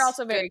guys. They're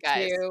also very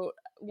cute,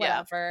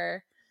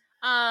 whatever.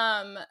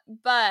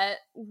 But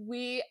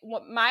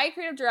my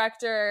creative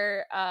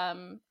director,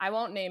 I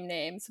won't name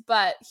names,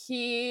 but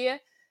he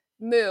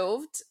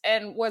moved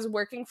and was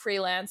working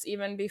freelance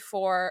even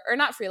before, or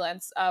not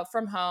freelance,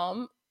 from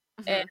home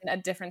in a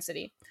different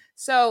city.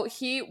 So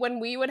when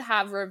we would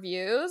have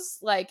reviews,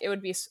 like it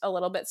would be a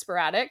little bit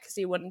sporadic because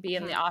he wouldn't be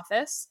in the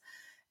office.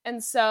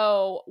 And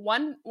so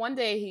one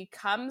day he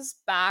comes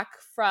back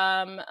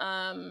from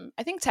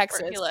I think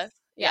Texas. Where he lived.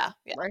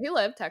 Where he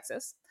lived,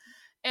 Texas.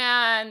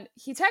 And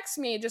he texts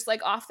me just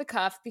like off the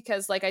cuff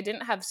because like I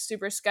didn't have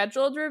super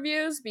scheduled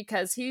reviews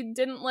because he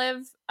didn't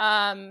live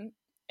in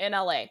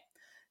LA.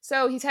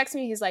 So he texts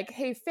me, he's like,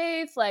 hey,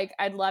 Faith, like,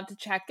 I'd love to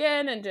check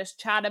in and just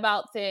chat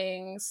about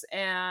things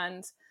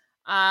and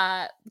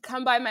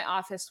come by my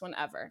office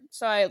whenever.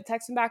 So I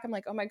text him back. I'm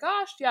like, oh my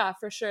gosh, yeah,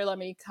 for sure. Let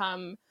me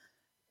come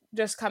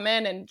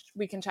in and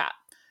we can chat.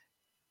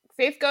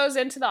 Faith goes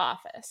into the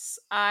office.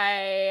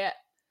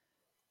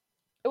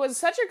 It was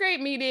such a great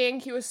meeting.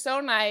 He was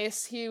so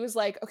nice. He was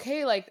like,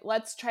 okay, like,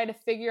 let's try to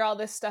figure all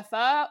this stuff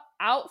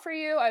out for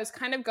you. I was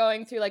kind of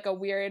going through like a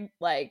weird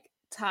like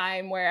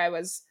time where I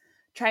was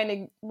trying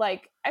to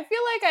like, I feel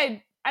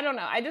like I don't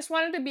know. I just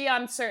wanted to be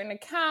on certain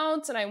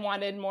accounts and I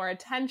wanted more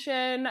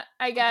attention,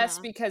 I guess,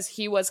 because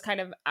he was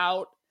kind of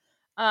out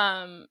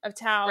of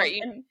town. Right.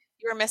 You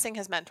were missing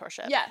his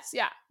mentorship. Yes.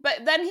 Yeah.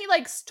 But then he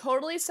like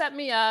totally set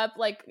me up,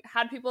 like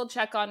had people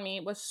check on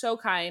me, was so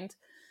kind.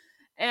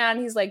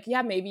 And he's like,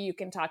 yeah, maybe you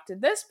can talk to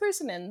this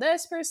person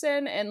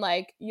and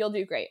like, you'll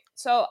do great.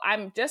 So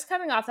I'm just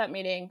coming off that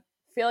meeting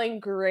feeling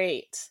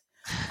great.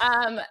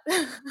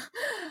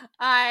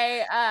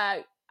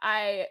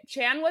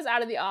 Chan was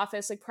out of the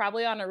office, like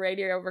probably on a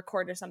radio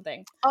record or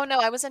something. Oh no,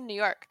 I was in New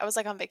York. I was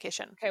like on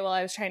vacation. Okay, well,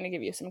 I was trying to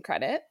give you some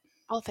credit.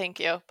 Oh, thank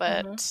you,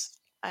 but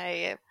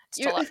I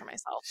stole it for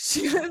myself.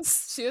 She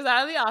was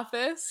out of the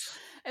office,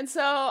 and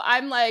so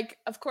I'm like,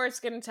 of course,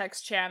 gonna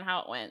text Chan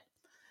how it went.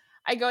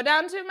 I go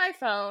down to my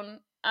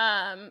phone.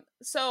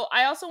 So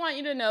I also want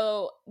you to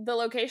know the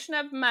location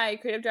of my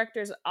creative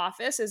director's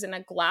office is in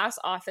a glass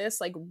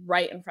office, like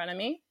right in front of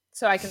me,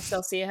 so I can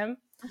still see him.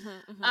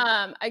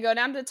 I go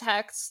down to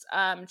text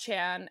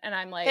Chan and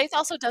I'm like, Faith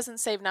also doesn't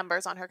save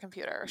numbers on her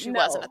computer. She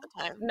wasn't at the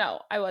time.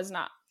 No, I was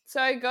not. So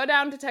I go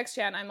down to text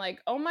Chan. I'm like,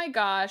 oh my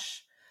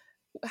gosh,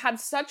 had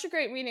such a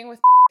great meeting with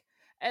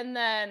and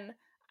then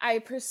I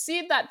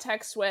proceed that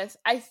text with,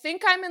 I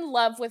think I'm in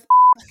love with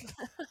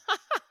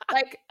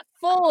like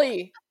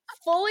fully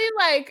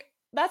like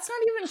that's not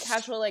even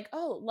casual, like,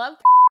 oh, love.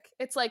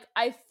 It's like,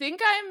 I think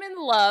I'm in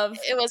love.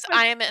 It was, with-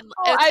 I am in.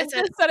 Oh, I it's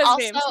just said his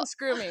name, also, so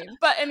screw me.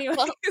 But anyway.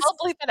 we'll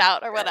bleep it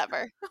out or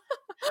whatever.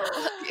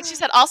 She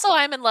said, also,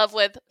 I'm in love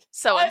with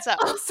so-and-so.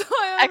 Also,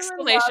 I'm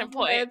Exclamation in love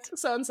point. with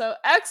so-and-so.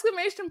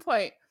 Exclamation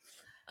point.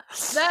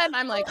 Then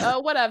I'm like, oh,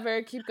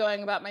 whatever. Keep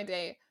going about my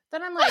day.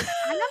 Then I'm like,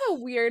 I have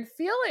a weird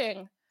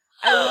feeling.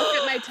 I look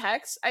at my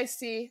text. I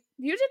see,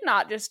 you did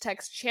not just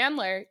text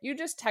Chandler. You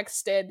just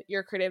texted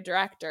your creative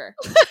director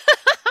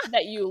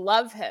that you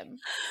love him.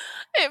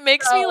 It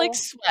makes me like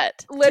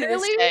sweat.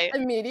 Literally,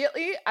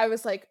 immediately, I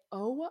was like,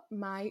 oh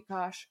my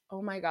gosh.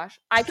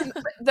 I can,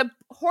 the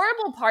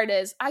horrible part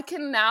is I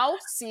can now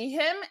see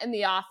him in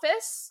the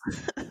office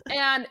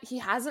and he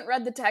hasn't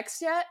read the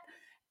text yet.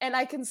 And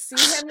I can see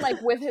him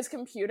like with his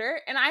computer.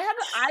 And I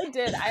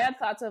had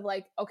thoughts of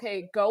like,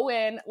 okay, go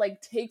in,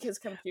 like take his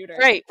computer.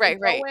 Right.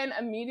 Go in,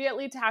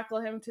 immediately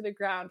tackle him to the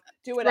ground.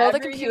 Do whatever. Throw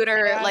the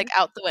computer like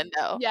out the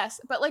window. Yes.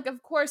 But like,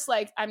 of course,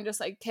 like I'm just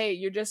like, okay,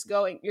 you're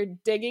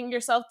digging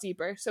yourself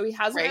deeper. So he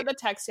hasn't read the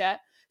text yet.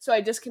 So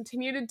I just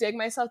continue to dig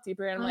myself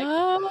deeper. And I'm like,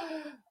 oh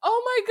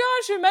my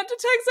gosh, I meant to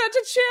text that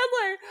to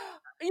Chandler.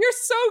 You're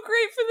so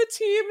great for the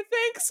team.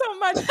 Thanks so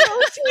much.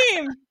 Go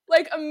team.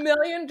 Like a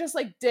million, just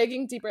like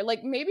digging deeper.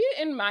 Like maybe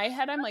in my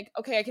head, I'm like,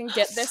 okay, I can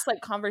get this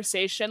like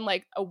conversation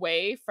like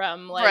away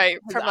from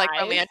like from like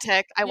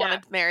romantic. I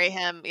want to marry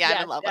him. Yeah,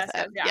 I'm in love with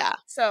him. Yeah.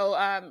 So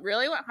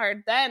really went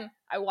hard. Then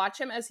I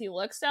watch him as he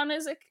looks down at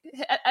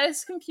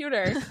his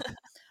computer,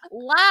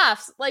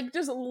 laughs, like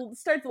just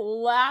starts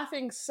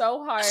laughing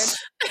so hard,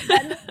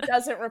 then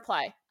doesn't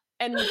reply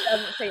and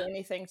doesn't say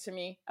anything to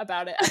me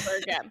about it ever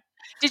again.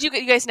 Did you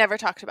guys never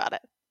talked about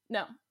it?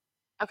 No.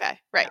 Okay,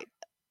 right. No.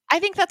 I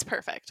think that's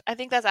perfect. I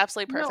think that's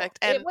absolutely perfect.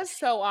 No, and it was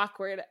so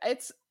awkward.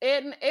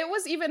 It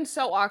was even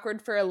so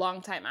awkward for a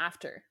long time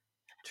after.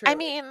 Truly. I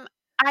mean,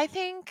 I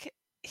think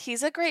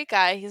he's a great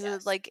guy. He's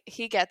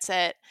he gets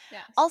it.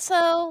 Yes.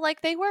 Also,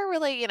 like they were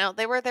really,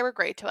 they were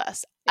great to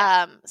us.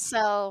 Yeah.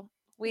 So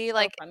we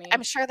so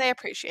I'm sure they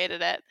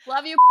appreciated it.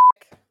 Love you.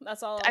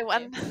 That's all I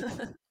want.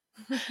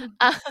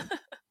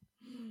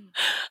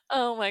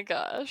 Oh my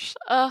gosh.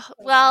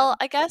 Well,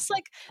 I guess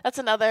like that's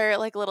another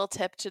like little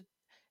tip to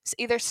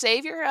either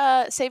save your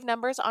save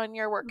numbers on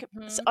your work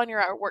on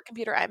your work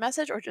computer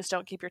iMessage, or just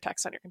don't keep your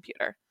text on your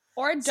computer.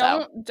 Or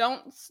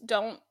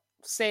don't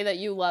say that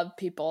you love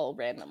people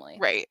randomly.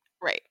 Right.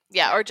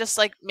 Yeah, or just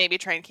like maybe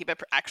try and keep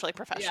it actually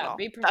professional. Yeah,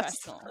 be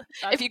professional.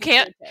 If you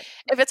can't,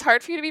 if it's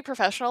hard for you to be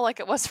professional like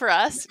it was for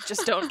us,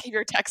 just don't keep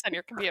your text on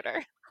your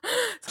computer.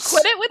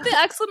 Quit it with the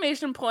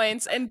exclamation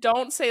points and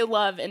don't say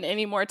love in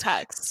any more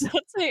texts.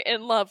 Don't say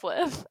in love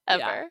with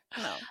ever.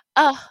 Yeah,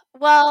 no.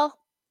 Well,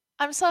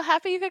 I'm so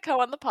happy you could come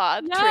on the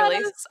pod. Yes,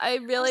 truly. I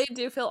really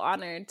do feel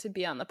honored to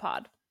be on the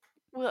pod.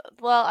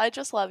 Well, I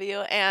just love you,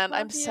 and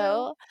I'm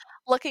so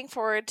looking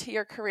forward to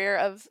your career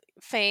of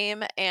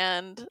fame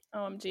and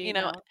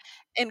OMG,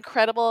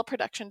 incredible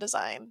production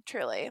design.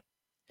 Truly.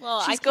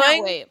 Well, I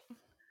can't wait.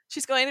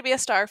 She's going to be a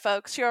star,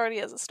 folks. She already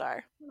is a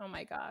star. Oh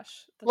my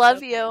gosh.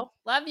 Love you.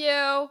 Love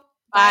you.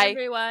 Bye,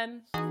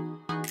 everyone.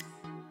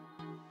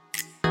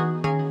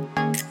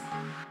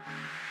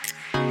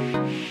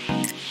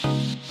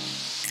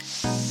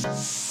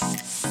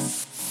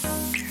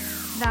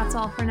 That's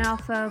all for now,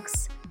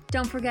 folks.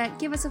 Don't forget,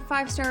 give us a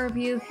 5-star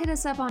review, hit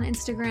us up on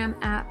Instagram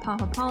at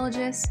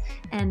Popapologists,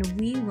 and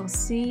we will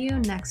see you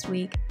next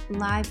week,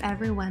 live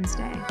every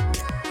Wednesday.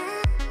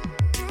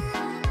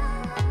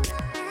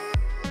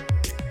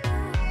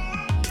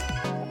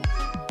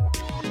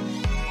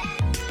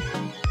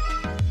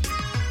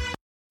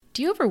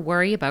 Do you ever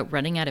worry about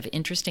running out of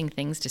interesting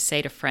things to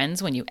say to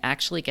friends when you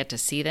actually get to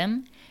see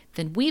them?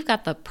 Then we've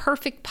got the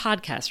perfect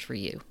podcast for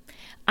you.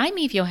 I'm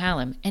Eve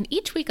Yohalem, and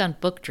each week on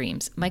Book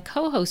Dreams, my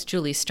co-host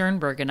Julie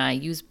Sternberg and I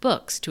use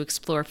books to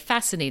explore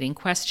fascinating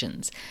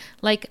questions,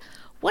 like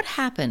what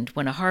happened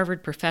when a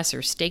Harvard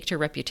professor staked her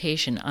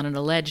reputation on an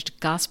alleged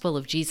Gospel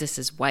of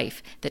Jesus'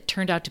 wife that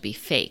turned out to be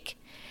fake?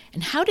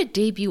 And how did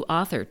debut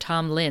author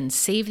Tom Lynn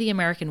save the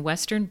American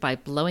Western by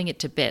blowing it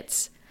to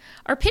bits?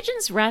 Are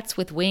pigeons rats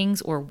with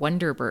wings or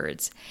wonder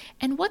birds?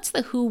 And what's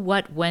the who,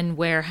 what, when,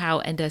 where, how,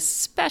 and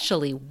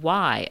especially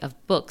why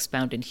of books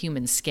bound in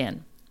human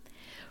skin?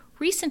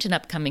 Recent and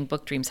upcoming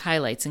Book Dreams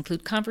highlights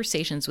include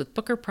conversations with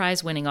Booker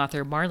Prize-winning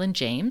author Marlon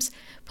James,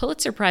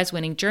 Pulitzer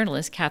Prize-winning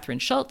journalist Kathryn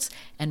Schultz,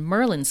 and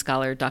Merlin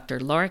scholar Dr.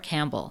 Laura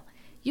Campbell.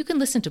 You can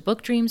listen to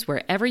Book Dreams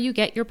wherever you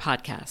get your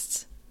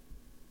podcasts.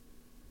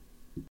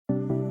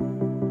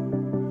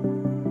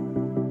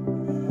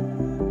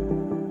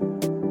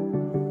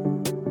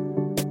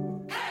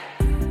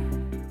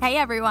 Hey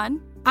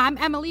everyone, I'm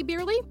Emily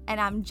Beerley. And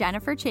I'm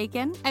Jennifer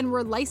Chaikin. And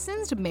we're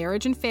licensed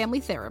marriage and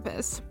family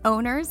therapists,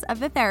 owners of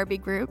the Therapy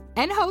Group,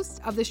 and hosts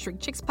of the Shrink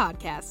Chicks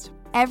podcast.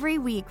 Every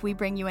week we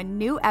bring you a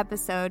new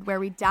episode where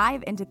we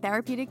dive into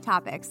therapeutic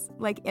topics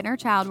like inner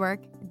child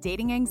work,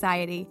 dating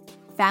anxiety,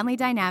 family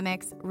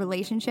dynamics,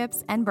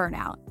 relationships, and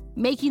burnout.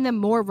 Making them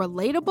more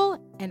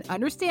relatable and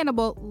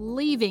understandable,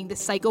 leaving the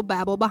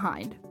psychobabble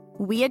behind.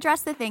 We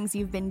address the things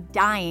you've been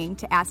dying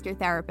to ask your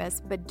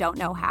therapist but don't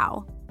know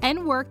how.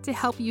 And work to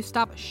help you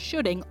stop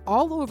shooting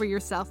all over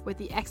yourself with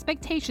the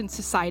expectations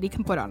society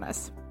can put on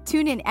us.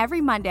 Tune in every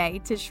Monday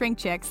to Shrink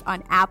Chicks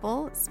on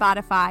Apple,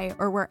 Spotify,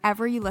 or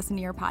wherever you listen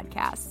to your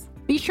podcasts.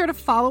 Be sure to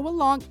follow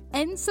along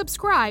and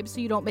subscribe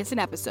so you don't miss an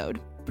episode.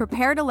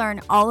 Prepare to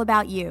learn all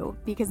about you,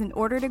 because in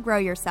order to grow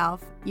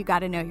yourself, you got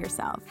to know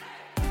yourself.